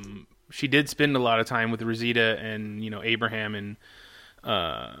 She did spend a lot of time with Rosita and, Abraham and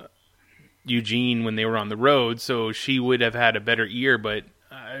Eugene when they were on the road, so she would have had a better ear, but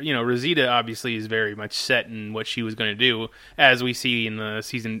Rosita obviously is very much set in what she was going to do, as we see in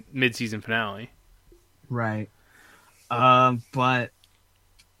the mid-season finale. Right. But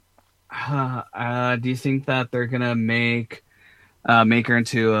do you think that they're gonna make her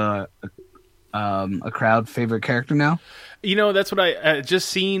into a crowd favorite character now? That's what I just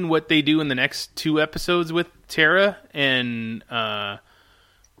seen what they do in the next 2 episodes with Tara, and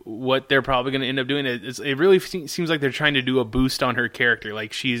what they're probably going to end up doing. It really seems like they're trying to do a boost on her character.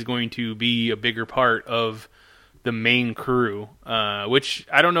 Like she's going to be a bigger part of the main crew, which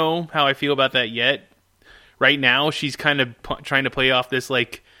I don't know how I feel about that yet. Right now, she's kind of trying to play off this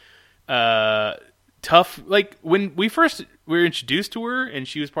tough. Like when we first were introduced to her, and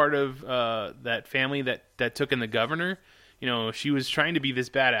she was part of that family that took in the governor. She was trying to be this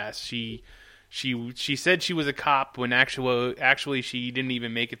badass. She said she was a cop when actually she didn't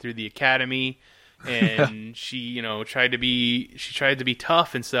even make it through the academy, and she tried to be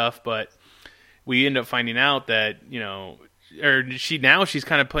tough and stuff. But we end up finding out that she's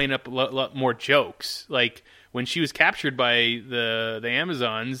kind of playing up a lot more jokes. Like when she was captured by the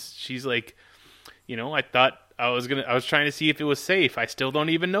Amazons, she's like, I thought I was trying to see if it was safe. I still don't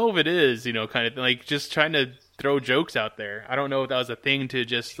even know if it is, you know, kind of like just trying to throw jokes out there. I don't know if that was a thing to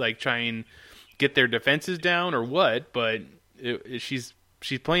just like try and get their defenses down or what, but she's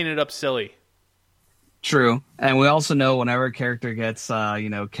playing it up silly. True. And we also know whenever a character gets,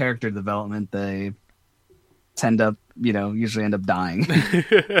 character development, they usually end up dying.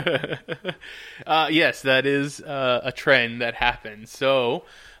 Yes, that is a trend that happens. So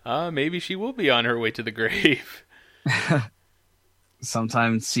maybe she will be on her way to the grave.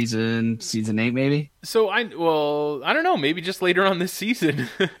 Sometime season 8, maybe. So I don't know. Maybe just later on this season.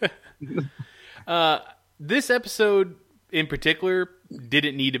 This episode in particular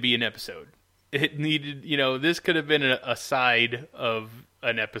didn't need to be an episode. It needed, this could have been a side of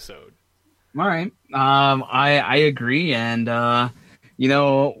an episode. All right. I agree. And,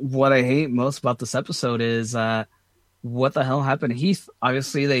 what I hate most about this episode is what the hell happened to Heath?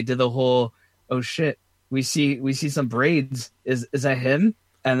 Obviously, they did the whole, oh, shit, we see some braids. Is that him?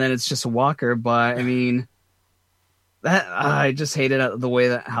 And then it's just a Walker. But, I mean, that I just hated the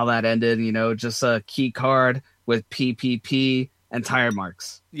way how that ended. Just a key card with PPP and tire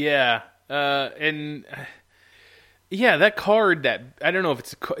marks. Yeah. That card that I don't know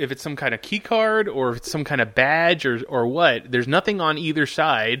if it's some kind of key card or if it's some kind of badge or what. There's nothing on either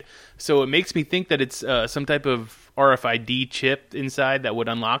side, so it makes me think that it's some type of RFID chip inside that would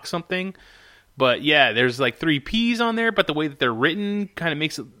unlock something. But yeah, there's like 3 P's on there, but the way that they're written kind of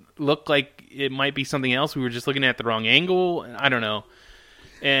makes it look like it might be something else. We were just looking at the wrong angle. I don't know.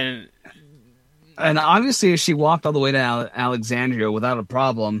 And obviously, if she walked all the way to Alexandria without a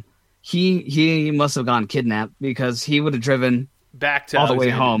problem, he must have gone kidnapped because he would have driven back to all the way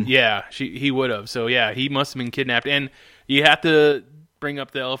home. Yeah, he would have. So yeah, he must have been kidnapped. And you have to bring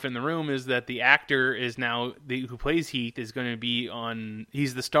up the elephant in the room is that the actor is now who plays Heath is going to be on.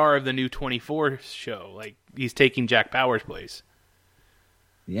 He's the star of the new 24 show. Like he's taking Jack Bauer's place.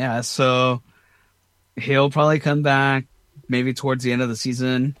 Yeah, so he'll probably come back maybe towards the end of the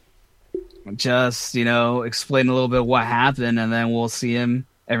season. Just explain a little bit what happened, and then we'll see him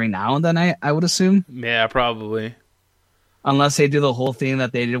every now and then, I would assume. Yeah, probably. Unless they do the whole thing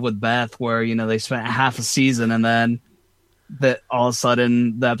that they did with Beth, where, they spent half a season and then all of a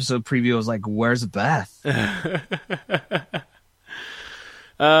sudden the episode preview was like, where's Beth?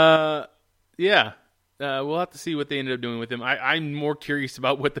 Yeah. We'll have to see what they ended up doing with him. I'm more curious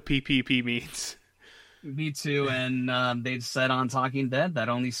about what the PPP means. Me too, and they said on Talking Dead that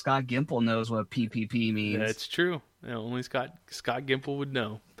only Scott Gimple knows what PPP means. That's true. Only Scott Gimple would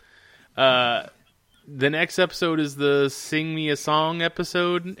know. The next episode is the Sing Me a Song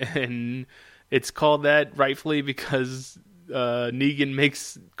episode, and it's called that rightfully because Negan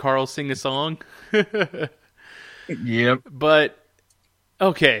makes Carl sing a song. Yep. But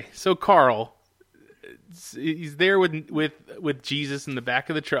okay, so Carl, he's there with Jesus in the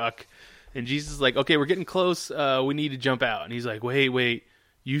back of the truck. And Jesus is like, okay, we're getting close. We need to jump out. And he's like, wait,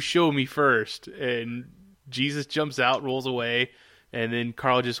 you show me first. And Jesus jumps out, rolls away, and then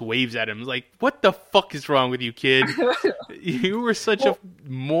Carl just waves at him. He's like, what the fuck is wrong with you, kid? You were such a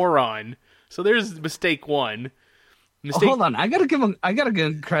moron. So there's mistake 1. Hold on, I gotta give him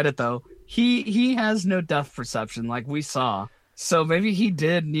credit though. He has no depth perception like we saw. So maybe he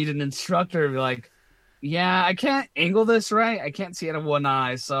did need an instructor to be like, yeah, I can't angle this right. I can't see it in one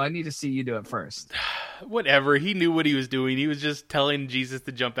eye, so I need to see you do it first. Whatever. He knew what he was doing. He was just telling Jesus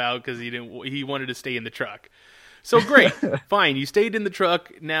to jump out because he wanted to stay in the truck. So great. Fine. You stayed in the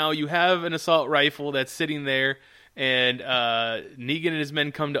truck. Now you have an assault rifle that's sitting there, and Negan and his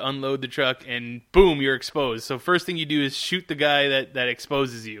men come to unload the truck, and boom, you're exposed. So first thing you do is shoot the guy that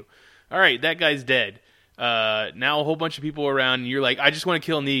exposes you. All right, that guy's dead. Now a whole bunch of people around, and you're like, I just want to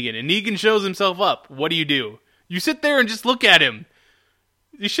kill Negan. And Negan shows himself up. What do? You sit there and just look at him.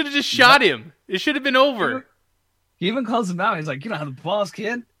 You should have just shot him. It should have been over. He even calls him out. He's like, you don't have the balls,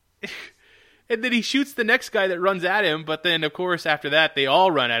 kid. And then he shoots the next guy that runs at him. But then, of course, after that, they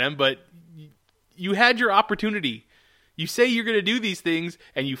all run at him. But you had your opportunity. You say you're going to do these things,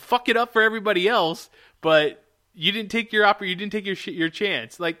 and you fuck it up for everybody else. But you didn't take your your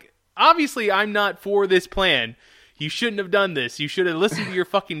chance. Like, obviously, I'm not for this plan. You shouldn't have done this. You should have listened to your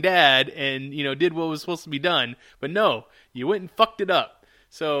fucking dad and, did what was supposed to be done. But no, you went and fucked it up.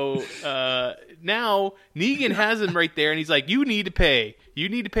 So now Negan has him right there, and he's like, you need to pay. You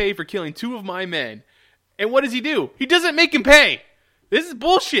need to pay for killing 2 of my men. And what does he do? He doesn't make him pay. This is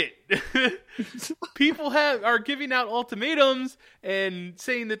bullshit. People are giving out ultimatums and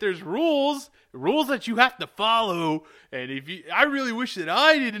saying that there's rules that you have to follow. And I really wish that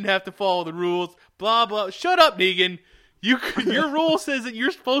I didn't have to follow the rules. Blah blah. Shut up, Negan. Your rule says that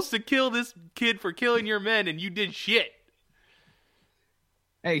you're supposed to kill this kid for killing your men, and you did shit.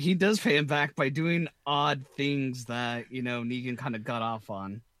 Hey, he does pay him back by doing odd things that, Negan kind of got off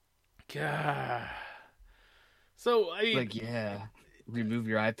on. God. So, I mean... remove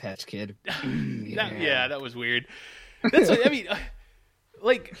your eye patch, kid. That was weird. That's what, I mean,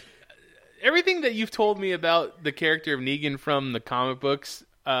 everything that you've told me about the character of Negan from the comic books,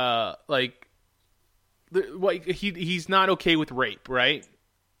 he's not okay with rape, right?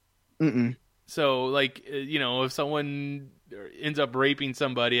 Mm-mm. So, if someone ends up raping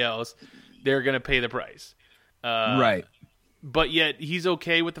somebody else, they're going to pay the price. Right. But yet, he's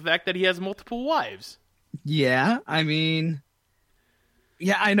okay with the fact that he has multiple wives. Yeah, I mean...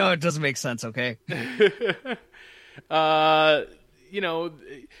 Yeah, I know it doesn't make sense, okay?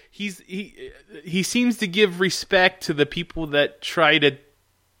 He seems to give respect to the people that try to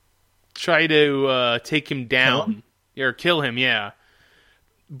take him down or kill him, yeah.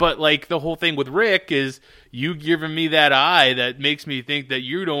 But the whole thing with Rick is you giving me that eye that makes me think that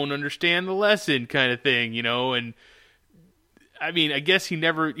you don't understand the lesson, kind of thing, And I mean, I guess he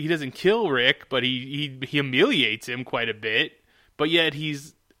doesn't kill Rick, but he humiliates him quite a bit. But yet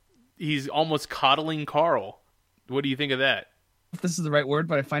he's almost coddling Carl. What do you think of that? If this is the right word,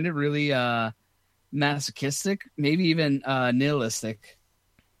 but I find it really masochistic, maybe even nihilistic.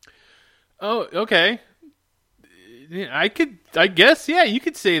 Oh, okay. I guess, you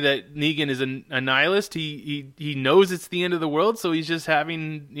could say that Negan is a nihilist. He knows it's the end of the world, so he's just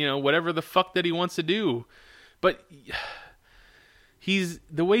having, whatever the fuck that he wants to do. But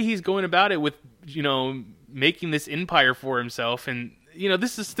the way he's going about it with, making this empire for himself, and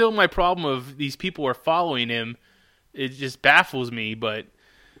this is still my problem of these people are following him. It just baffles me, but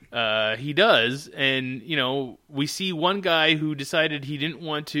he does. And we see one guy who decided he didn't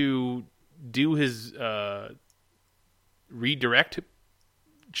want to do his redirect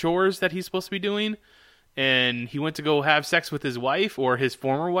chores that he's supposed to be doing, and he went to go have sex with his wife, or his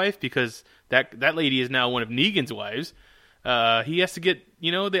former wife, because that lady is now one of Negan's wives. He has to get,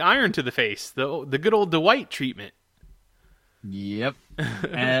 the iron to the face, the good old Dwight treatment. Yep.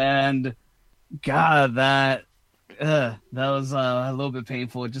 And God, that was a little bit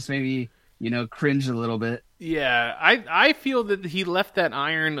painful. It just made me, cringe a little bit. Yeah, I feel that he left that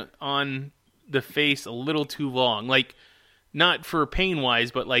iron on the face a little too long. Not for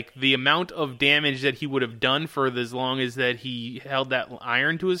pain-wise, but the amount of damage that he would have done for as long as that he held that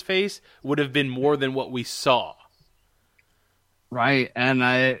iron to his face would have been more than what we saw. Right,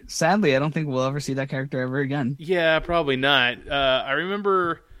 and sadly, I don't think we'll ever see that character ever again. Yeah, probably not. I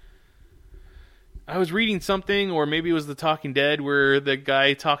remember I was reading something, or maybe it was The Talking Dead, where the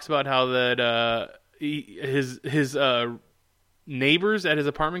guy talks about how that his neighbors at his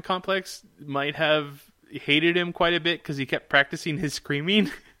apartment complex might have hated him quite a bit because he kept practicing his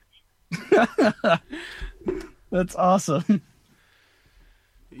screaming. That's awesome.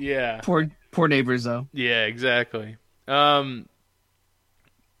 Yeah. Poor neighbors, though. Yeah, exactly.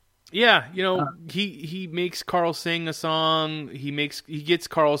 Yeah, he makes Carl sing a song. He gets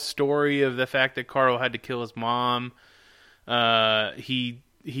Carl's story of the fact that Carl had to kill his mom. Carl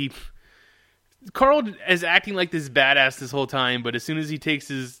is acting like this badass this whole time, but as soon as he takes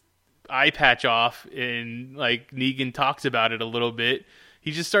his eye patch off and Negan talks about it a little bit,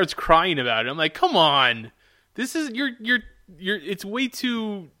 he just starts crying about it. I'm like, come on, this is you're it's way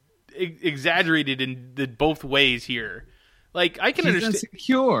too exaggerated in both ways here. I can understand.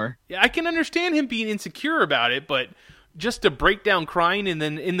 Insecure. Yeah, I can understand him being insecure about it, but just to break down crying and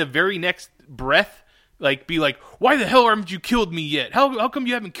then in the very next breath, be like, "Why the hell haven't you killed me yet? How come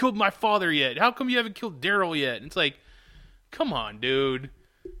you haven't killed my father yet? How come you haven't killed Daryl yet?" And it's like, come on, dude.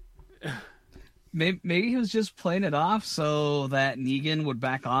 Maybe he was just playing it off so that Negan would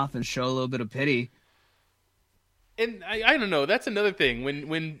back off and show a little bit of pity. And I don't know. That's another thing.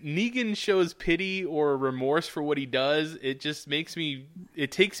 When Negan shows pity or remorse for what he does, it just takes me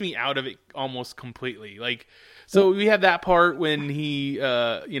out of it almost completely. So we have that part when he,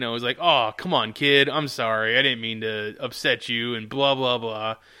 is like, "Oh, come on, kid. I'm sorry. I didn't mean to upset you," and blah, blah,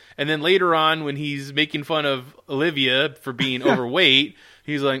 blah. And then later on, when he's making fun of Olivia for being overweight,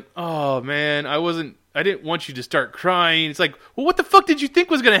 he's like, "Oh, man, I didn't want you to start crying." It's like, well, what the fuck did you think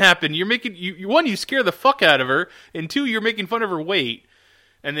was going to happen? You're making one, you scare the fuck out of her, and two, you're making fun of her weight.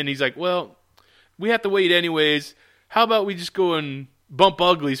 And then he's like, well, we have to wait anyways. How about we just go and bump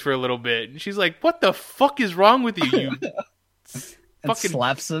uglies for a little bit? And she's like, what the fuck is wrong with you? Fucking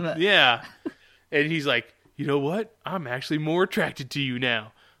slaps him. Yeah. And he's like, you know what? I'm actually more attracted to you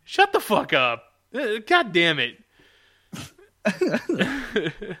now. Shut the fuck up. God damn it.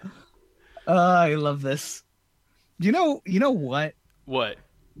 I love this. You know what? What?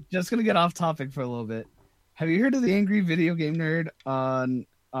 Just gonna get off topic for a little bit. Have you heard of the Angry Video Game Nerd on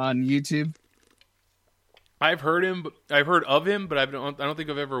YouTube? I've heard of him, but I don't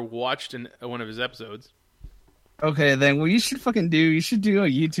think I've ever watched one of his episodes. Okay, then what you should fucking do, you should do a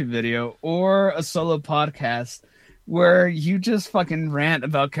YouTube video or a solo podcast where you just fucking rant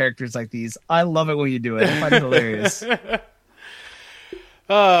about characters like these. I love it when you do it. I find it hilarious.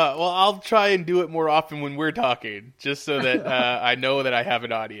 Well, I'll try and do it more often when we're talking, just so that I know that I have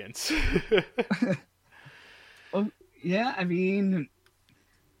an audience. Well, yeah, I mean,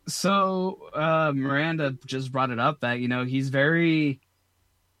 so Miranda just brought it up that, he's very,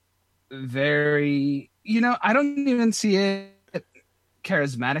 very, I don't even see it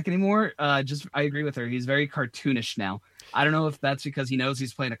charismatic anymore. I agree with her. He's very cartoonish now. I don't know if that's because he knows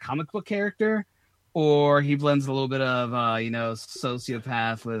he's playing a comic book character, or he blends a little bit of,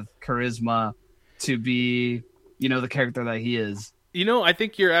 sociopath with charisma to be, the character that he is. I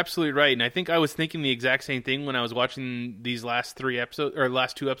think you're absolutely right, and I think I was thinking the exact same thing when I was watching these last 2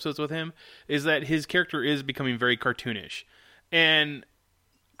 episodes with him, is that his character is becoming very cartoonish. And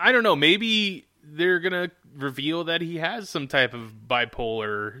I don't know, maybe they're going to reveal that he has some type of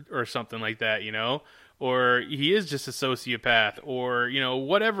bipolar or something like that, or he is just a sociopath, or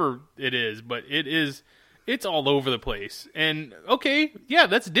whatever it is, but it's all over the place. And okay, yeah,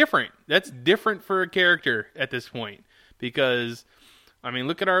 that's different for a character at this point, because I mean,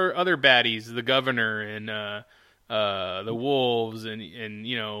 look at our other baddies, the governor and the wolves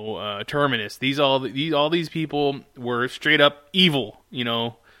and Terminus. All these people were straight up evil,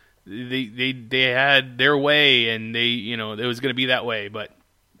 they had their way, and it was going to be that way, but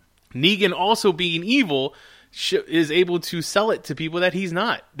Negan, also being evil, is able to sell it to people that he's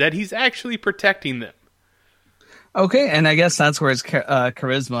not, that he's actually protecting them. Okay, and I guess that's where his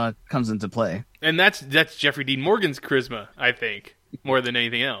charisma comes into play. And that's Jeffrey Dean Morgan's charisma, I think, more than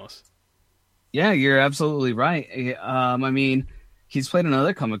anything else. Yeah, you're absolutely right. I mean, he's played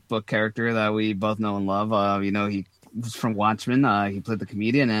another comic book character that we both know and love. He was from Watchmen. He played the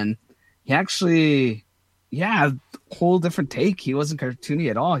comedian, and he actually... yeah, whole different take. He wasn't cartoony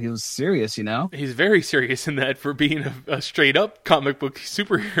at all. He was serious, He's very serious in that for being a straight-up comic book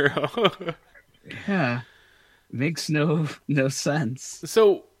superhero. Yeah. Makes no sense.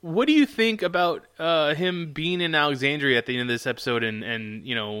 So, what do you think about him being in Alexandria at the end of this episode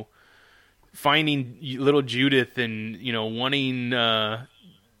and finding little Judith and, wanting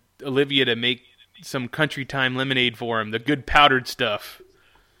Olivia to make some country time lemonade for him, the good powdered stuff?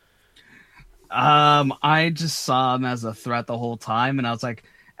 I just saw him as a threat the whole time, and I was like,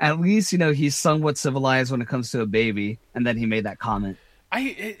 at least, he's somewhat civilized when it comes to a baby, and then he made that comment.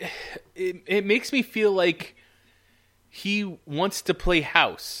 It makes me feel like he wants to play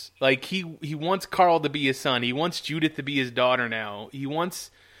house. Like, he wants Carl to be his son. He wants Judith to be his daughter now. He wants,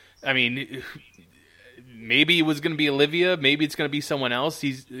 maybe it was going to be Olivia. Maybe it's going to be someone else.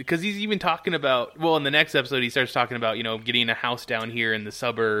 Because he's even talking about, well, in the next episode, he starts talking about, getting a house down here in the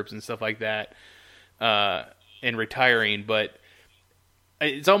suburbs and stuff like that, and retiring. But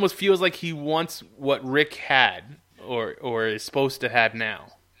it almost feels like he wants what Rick had or is supposed to have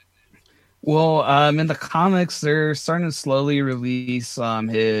now. Well, in the comics, they're starting to slowly release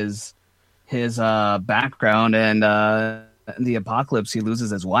his background, and in the apocalypse, he loses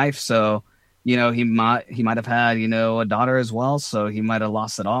his wife. So, he might have had a daughter as well. So he might have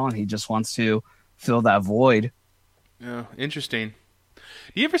lost it all, and he just wants to fill that void. Yeah, interesting. Do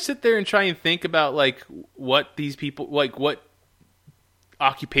you ever sit there and try and think about what these people, what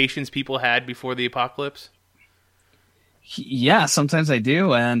occupations people had before the apocalypse? Yeah, sometimes I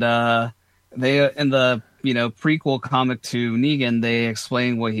do, and they in the prequel comic to Negan, they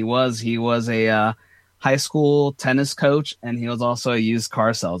explain what he was. He was a high school tennis coach, and he was also a used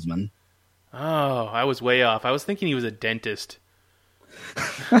car salesman. Oh, I was way off. I was thinking he was a dentist.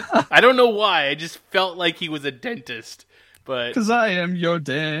 I don't know why. I just felt like he was a dentist. Because I am your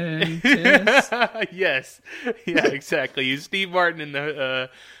dentist. Yes. Yeah, exactly. He's Steve Martin in the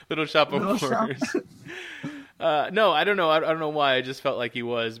Little Shop of Horrors. No, I don't know. I don't know why. I just felt like he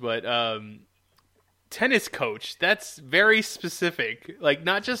was. But tennis coach, that's very specific. Like,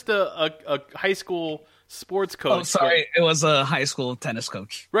 not just a high school sports coach. Oh, sorry. It was a high school tennis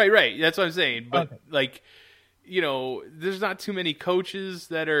coach. Right. That's what I'm saying. But, okay. There's not too many coaches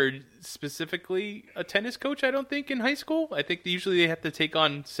that are specifically a tennis coach, I don't think, in high school. I think usually they have to take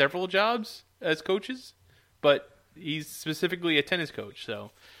on several jobs as coaches. But he's specifically a tennis coach,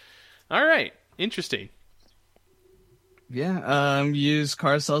 so. All right. Interesting. Yeah, used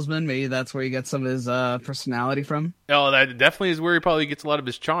car salesman. Maybe that's where he gets some of his personality from. Oh, that definitely is where he probably gets a lot of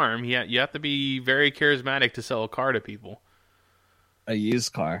his charm. You have to be very charismatic to sell a car to people. A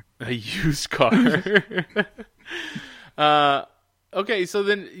used car. A used car. Okay, so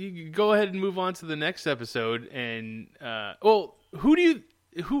then you go ahead and move on to the next episode. And who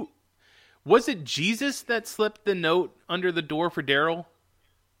was it? Jesus that slipped the note under the door for Daryl?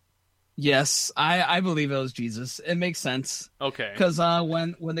 Yes, I believe it was Jesus. It makes sense. Okay. Because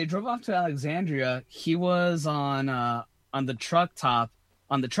when they drove off to Alexandria, he was on the truck top,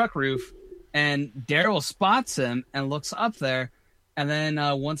 on the truck roof, and Daryl spots him and looks up there, and then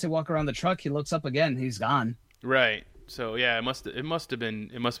once they walk around the truck, he looks up again. He's gone. Right. So yeah, it must have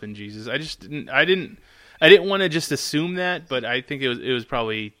been Jesus. I didn't want to just assume that, but I think it was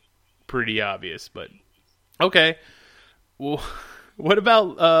probably pretty obvious. But okay. Well. What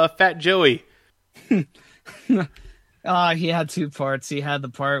about Fat Joey? He had two parts. He had the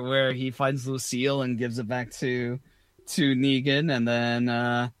part where he finds Lucille and gives it back to Negan, and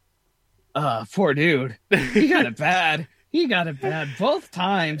then poor dude. He got it bad. He got it bad both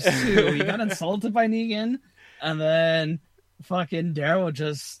times too. He got insulted by Negan, and then fucking Daryl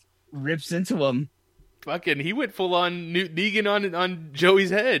just rips into him. Fucking, he went full on Negan on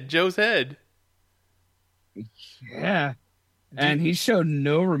Joe's head. Yeah. And he showed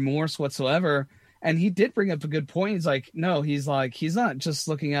no remorse whatsoever. And he did bring up a good point. He's like, he's not just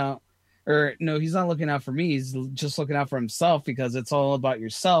looking out, he's not looking out for me. He's just looking out for himself, because it's all about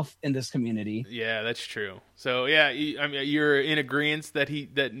yourself in this community. Yeah, that's true. So yeah, I mean, you're in agreement that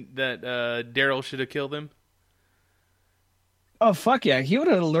Daryl should have killed him? Oh, fuck yeah. He would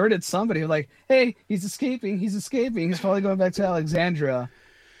have alerted somebody like, hey, he's escaping. He's probably going back to Alexandria.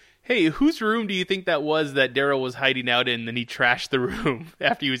 Hey, whose room do you think that was that Daryl was hiding out in, and he trashed the room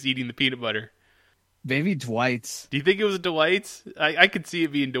after he was eating the peanut butter? Maybe Dwight's. Do you think it was Dwight's? I could see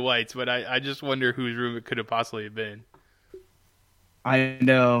it being Dwight's, but I just wonder whose room it could have possibly been. I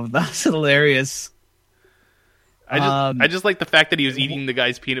know. That's hilarious. I just like the fact that he was eating the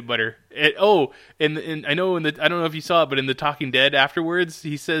guy's peanut butter. And I know I don't know if you saw it, but in the Talking Dead afterwards,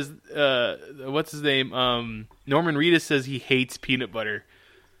 he says, what's his name? Norman Reedus says he hates peanut butter.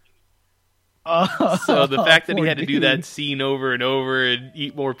 So the fact that he had to do that scene over and over and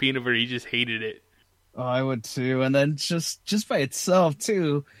eat more peanut butter, he just hated it. Oh, I would too. And then just by itself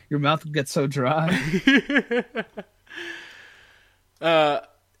too, your mouth would get so dry.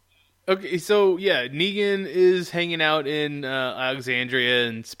 Okay, so yeah, Negan is hanging out in Alexandria,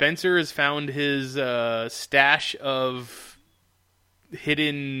 and Spencer has found his stash of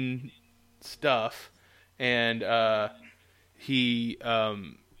hidden stuff, and he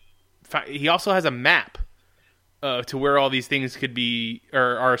also has a map to where all these things could be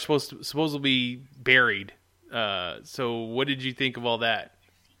or are supposed to be buried. So what did you think of all that?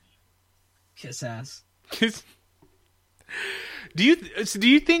 Kiss ass. Do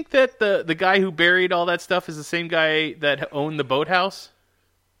you think that the guy who buried all that stuff is the same guy that owned the boathouse?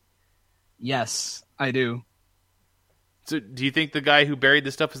 Yes, I do. So do you think the guy who buried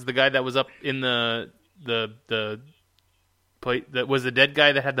the stuff is the guy that was up in the plate that was the dead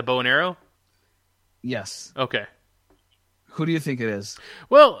guy that had the bow and arrow? Yes. Okay. Who do you think it is?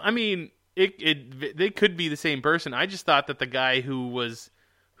 Well, I mean, they could be the same person. I just thought that the guy who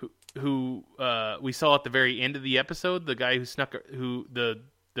we saw at the very end of the episode, the guy who the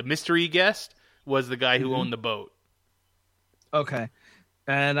mystery guest was the guy who owned the boat. Okay.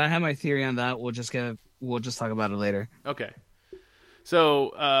 And I have my theory on that. We'll just talk about it later. Okay.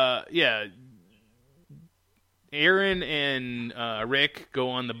 So, yeah. Aaron and Rick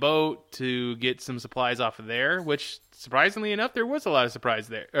go on the boat to get some supplies off of there, which surprisingly enough, there was a lot of supplies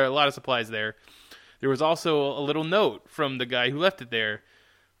there. There was also a little note from the guy who left it there.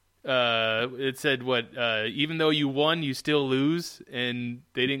 It said, even though you won, you still lose, and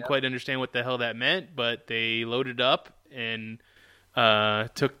they didn't quite understand what the hell that meant, but they loaded up and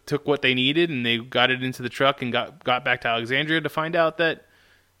took what they needed, and they got it into the truck and got back to Alexandria to find out that,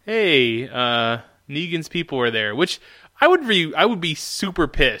 hey, Negan's people were there, which I would be super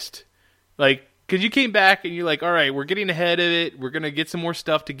pissed, like, because you came back and you're like, all right, we're getting ahead of it, we're gonna get some more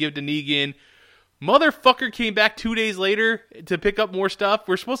stuff to give to Negan. Motherfucker came back 2 days later to pick up more stuff.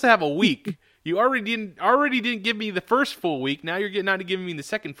 We're supposed to have a week. You already didn't give me the first full week. Now you're getting out to giving me the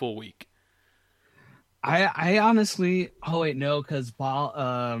second full week. I honestly, because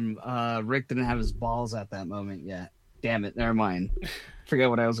Rick didn't have his balls at that moment yet. Damn it, never mind. Forget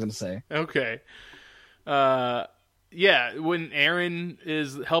what I was going to say. Okay. Yeah, when Aaron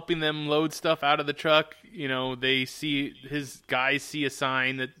is helping them load stuff out of the truck, they see his guys sees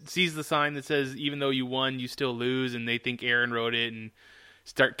the sign that says, "Even though you won, you still lose," and they think Aaron wrote it and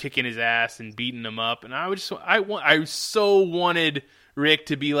start kicking his ass and beating him up. And I so wanted Rick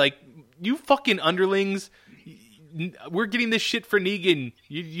to be like, "You fucking underlings, we're getting this shit for Negan.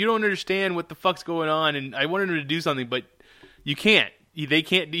 You don't understand what the fuck's going on." And I wanted him to do something, but you can't. He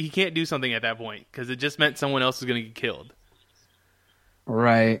can't do something at that point because it just meant someone else is going to get killed.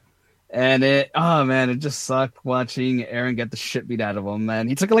 Right. And it just sucked watching Aaron get the shit beat out of him, man.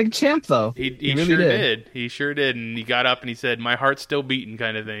 He took it like a champ, though. He really sure did. He sure did. And he got up and he said, "My heart's still beating,"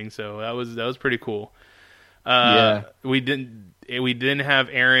 kind of thing. So that was pretty cool. Yeah. We didn't have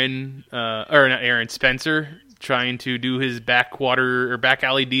Spencer trying to do his back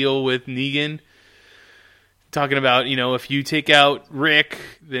alley deal with Negan. Talking about, if you take out Rick,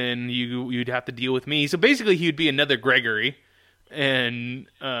 then you'd have to deal with me. So basically, he would be another Gregory, and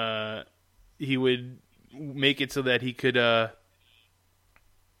he would make it so that he could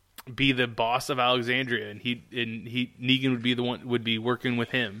be the boss of Alexandria, and Negan would be working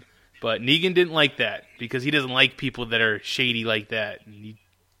with him. But Negan didn't like that because he doesn't like people that are shady like that, and he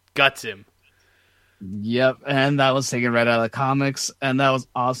guts him. Yep, and that was taken right out of the comics, and that was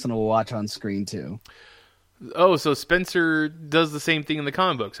awesome to watch on screen too. Oh, so Spencer does the same thing in the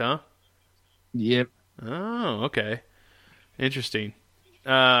comic books, huh? Yep. Oh, okay. Interesting.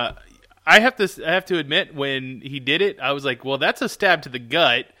 I have to admit, when he did it, I was like, well, that's a stab to the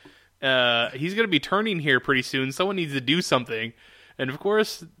gut. He's going to be turning here pretty soon. Someone needs to do something. And of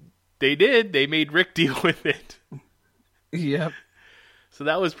course, they did. They made Rick deal with it. Yep. So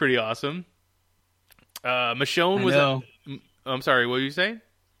that was pretty awesome. Michonne was... I'm sorry, what were you saying?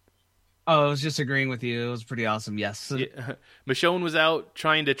 Oh, I was just agreeing with you. It was pretty awesome, yes. Yeah. Michonne was out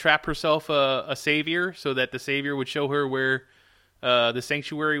trying to trap herself a savior so that the savior would show her where the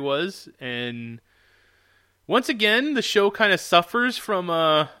sanctuary was. And once again, the show kind of suffers from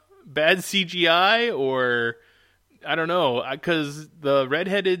bad CGI, or I don't know, because the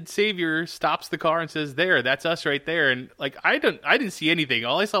redheaded savior stops the car and says, "There, that's us right there." And like I didn't see anything.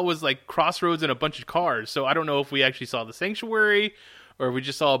 All I saw was like crossroads and a bunch of cars. So I don't know if we actually saw the sanctuary, or we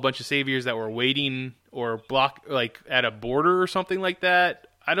just saw a bunch of saviors that were waiting or at a border or something like that.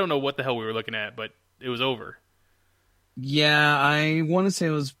 I don't know what the hell we were looking at, but it was over. Yeah, I want to say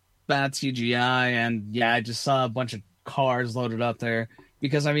it was bad CGI, and yeah, I just saw a bunch of cars loaded up there.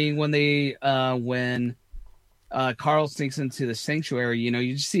 Because, I mean, when Carl sneaks into the sanctuary,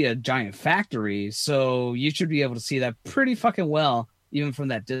 you just see a giant factory, so you should be able to see that pretty fucking well, even from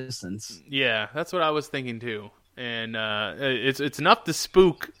that distance. Yeah, that's what I was thinking too. And it's enough to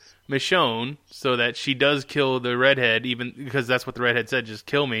spook Michonne so that she does kill the redhead, even because that's what the redhead said, "Just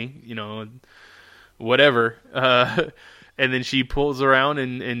kill me," whatever. And then she pulls around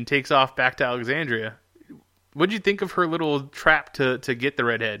and takes off back to Alexandria. What'd you think of her little trap to get the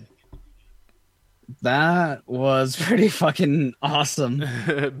redhead? That was pretty fucking awesome.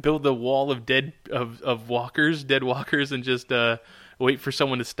 Build a wall of dead walkers, and just wait for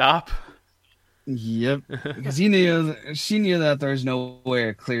someone to stop. Yep, because she knew that there's no way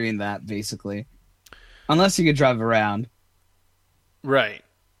of clearing that, basically, unless you could drive around. Right.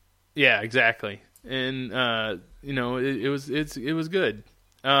 Yeah, exactly. And it was good.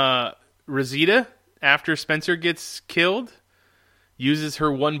 Rosita, after Spencer gets killed, uses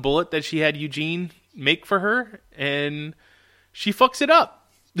her one bullet that she had Eugene make for her, and she fucks it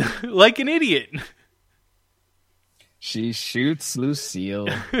up like an idiot. She shoots Lucille.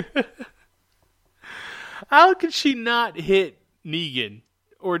 How could she not hit Negan?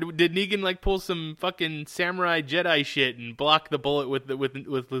 Or did Negan pull some fucking samurai Jedi shit and block the bullet with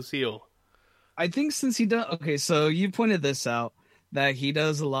Lucille? I think since he does... Okay, so you pointed this out, that he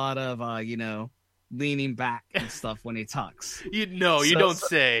does a lot of, leaning back and stuff when he talks. You don't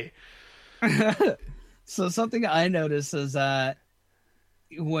say. So something I noticed is that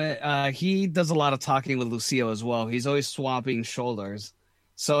when he does a lot of talking with Lucille as well, he's always swapping shoulders.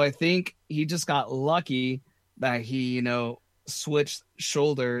 So I think he just got lucky that he, switched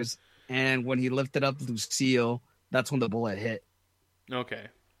shoulders, and when he lifted up Lucille, that's when the bullet hit. Okay.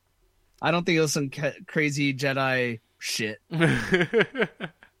 I don't think it was some crazy Jedi shit.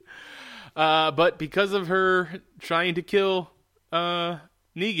 But because of her trying to kill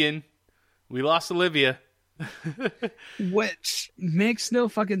Negan, we lost Olivia. Which makes no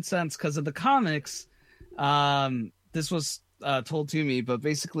fucking sense, because of the comics, this was told to me, but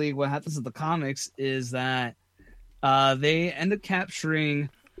basically what happens in the comics is that they end up capturing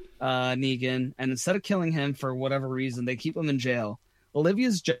Negan, and instead of killing him for whatever reason, they keep him in jail.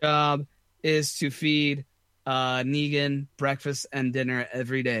 Olivia's job is to feed Negan breakfast and dinner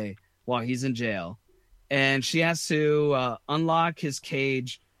every day while he's in jail. And she has to unlock his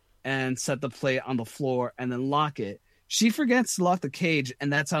cage and set the plate on the floor and then lock it. She forgets to lock the cage,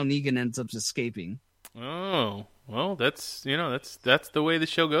 and that's how Negan ends up escaping. Oh, well, that's the way the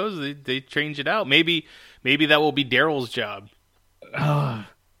show goes. They change it out. Maybe that will be Daryl's job.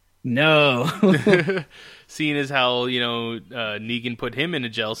 No. Seeing as how, Negan put him in a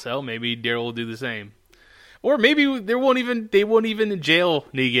jail cell, maybe Daryl will do the same. Or maybe they won't even jail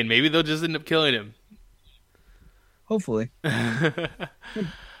Negan. Maybe they'll just end up killing him. Hopefully.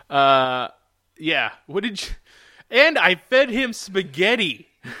 Yeah. What did you... And I fed him spaghetti.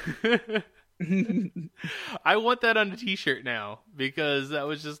 I want that on a t-shirt now because that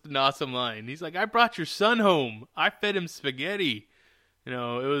was just an awesome line. He's like, I brought your son home. I fed him spaghetti. It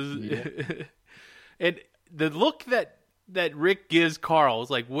was... Yeah. And the look that Rick gives Carl is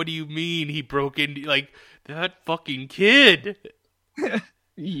like, what do you mean he broke into... Like, that fucking kid.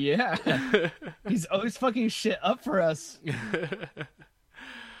 Yeah. He's always fucking shit up for us.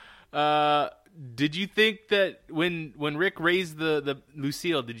 Did you think that when Rick raised the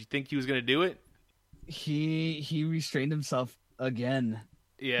Lucille, did you think he was going to do it? He restrained himself again.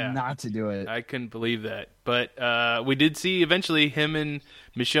 Yeah. Not to do it. I couldn't believe that. But we did see eventually him and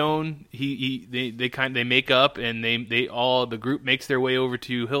Michonne, they make up, and the group makes their way over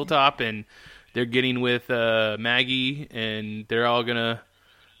to Hilltop, and they're getting with Maggie, and they're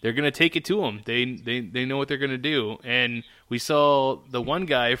gonna take it to him. They know what they're gonna do. And we saw the one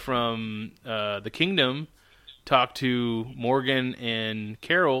guy from the Kingdom talk to Morgan and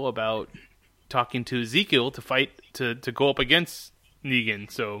Carol about talking to Ezekiel to fight to go up against Negan.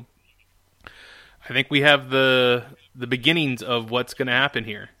 So I think we have the beginnings of what's gonna happen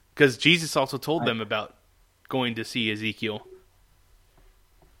here, because Jesus also told them about going to see Ezekiel.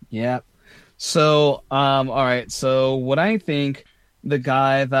 Yeah. So all right. So what I think. The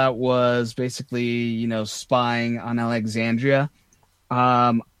guy that was basically, spying on Alexandria,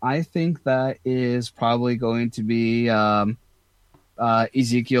 I think that is probably going to be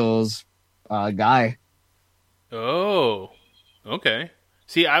Ezekiel's guy. Oh, okay.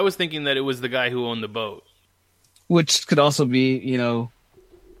 See, I was thinking that it was the guy who owned the boat. Which could also be,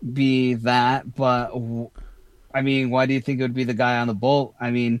 be that, but, I mean, why do you think it would be the guy on the boat?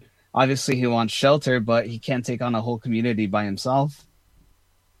 I mean, obviously he wants shelter, but he can't take on a whole community by himself.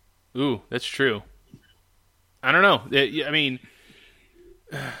 Ooh, that's true. I don't know. I mean,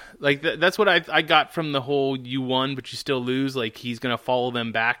 like that's what I got from the whole "you won, but you still lose." Like he's gonna follow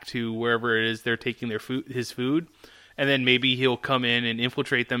them back to wherever it is they're taking his food, and then maybe he'll come in and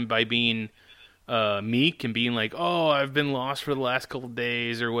infiltrate them by being meek and being like, "Oh, I've been lost for the last couple of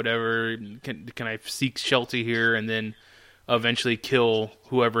days or whatever. Can I seek shelter here?" And then eventually kill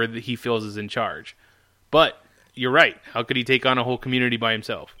whoever he feels is in charge. But you're right. How could he take on a whole community by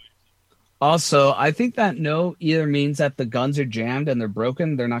himself? Also, I think that no either means that the guns are jammed and they're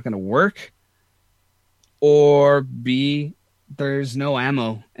broken, they're not going to work, or B, there's no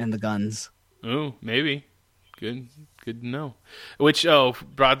ammo in the guns. Oh, maybe. Good to know. Which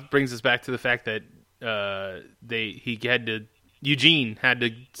brings us back to the fact that Eugene had to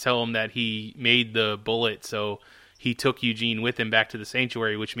tell him that he made the bullet, so he took Eugene with him back to the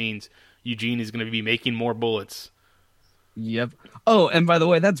sanctuary, which means Eugene is going to be making more bullets. Yep. Oh, and by the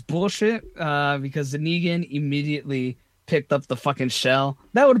way, that's bullshit, because the Negan immediately picked up the fucking shell.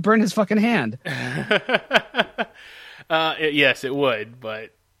 That would burn his fucking hand. Yes, it would,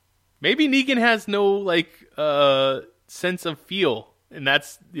 but maybe Negan has no, sense of feel, and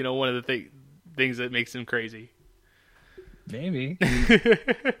that's, one of the things that makes him crazy. Maybe.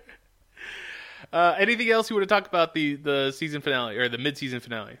 Anything else you want to talk about the season finale, or the mid-season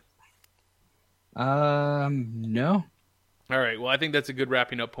finale? No. All right. Well, I think that's a good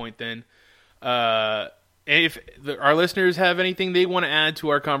wrapping up point then. If our listeners have anything they want to add to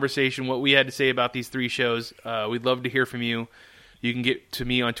our conversation, what we had to say about these three shows, we'd love to hear from you. You can get to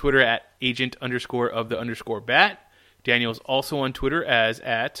me on Twitter at agent_of_the_bat. Daniel's also on Twitter as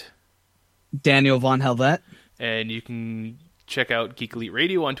at Daniel Von Helvet. And you can check out Geek Elite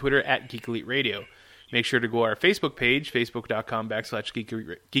Radio on Twitter at Geek Elite Radio. Make sure to go to our Facebook page,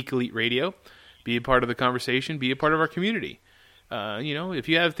 facebook.com/Geek Elite Radio. Be a part of the conversation. Be a part of our community. If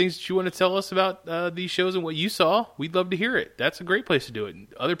you have things that you want to tell us about these shows and what you saw, we'd love to hear it. That's a great place to do it.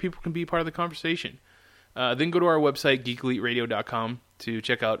 Other people can be part of the conversation. Then go to our website, geekeliteradio.com, to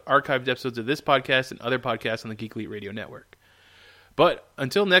check out archived episodes of this podcast and other podcasts on the Geek Elite Radio Network. But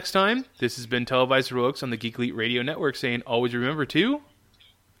until next time, this has been Televised Heroics on the Geek Elite Radio Network saying, always remember to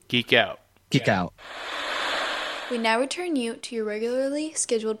geek out. Geek out. We now return you to your regularly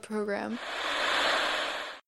scheduled program.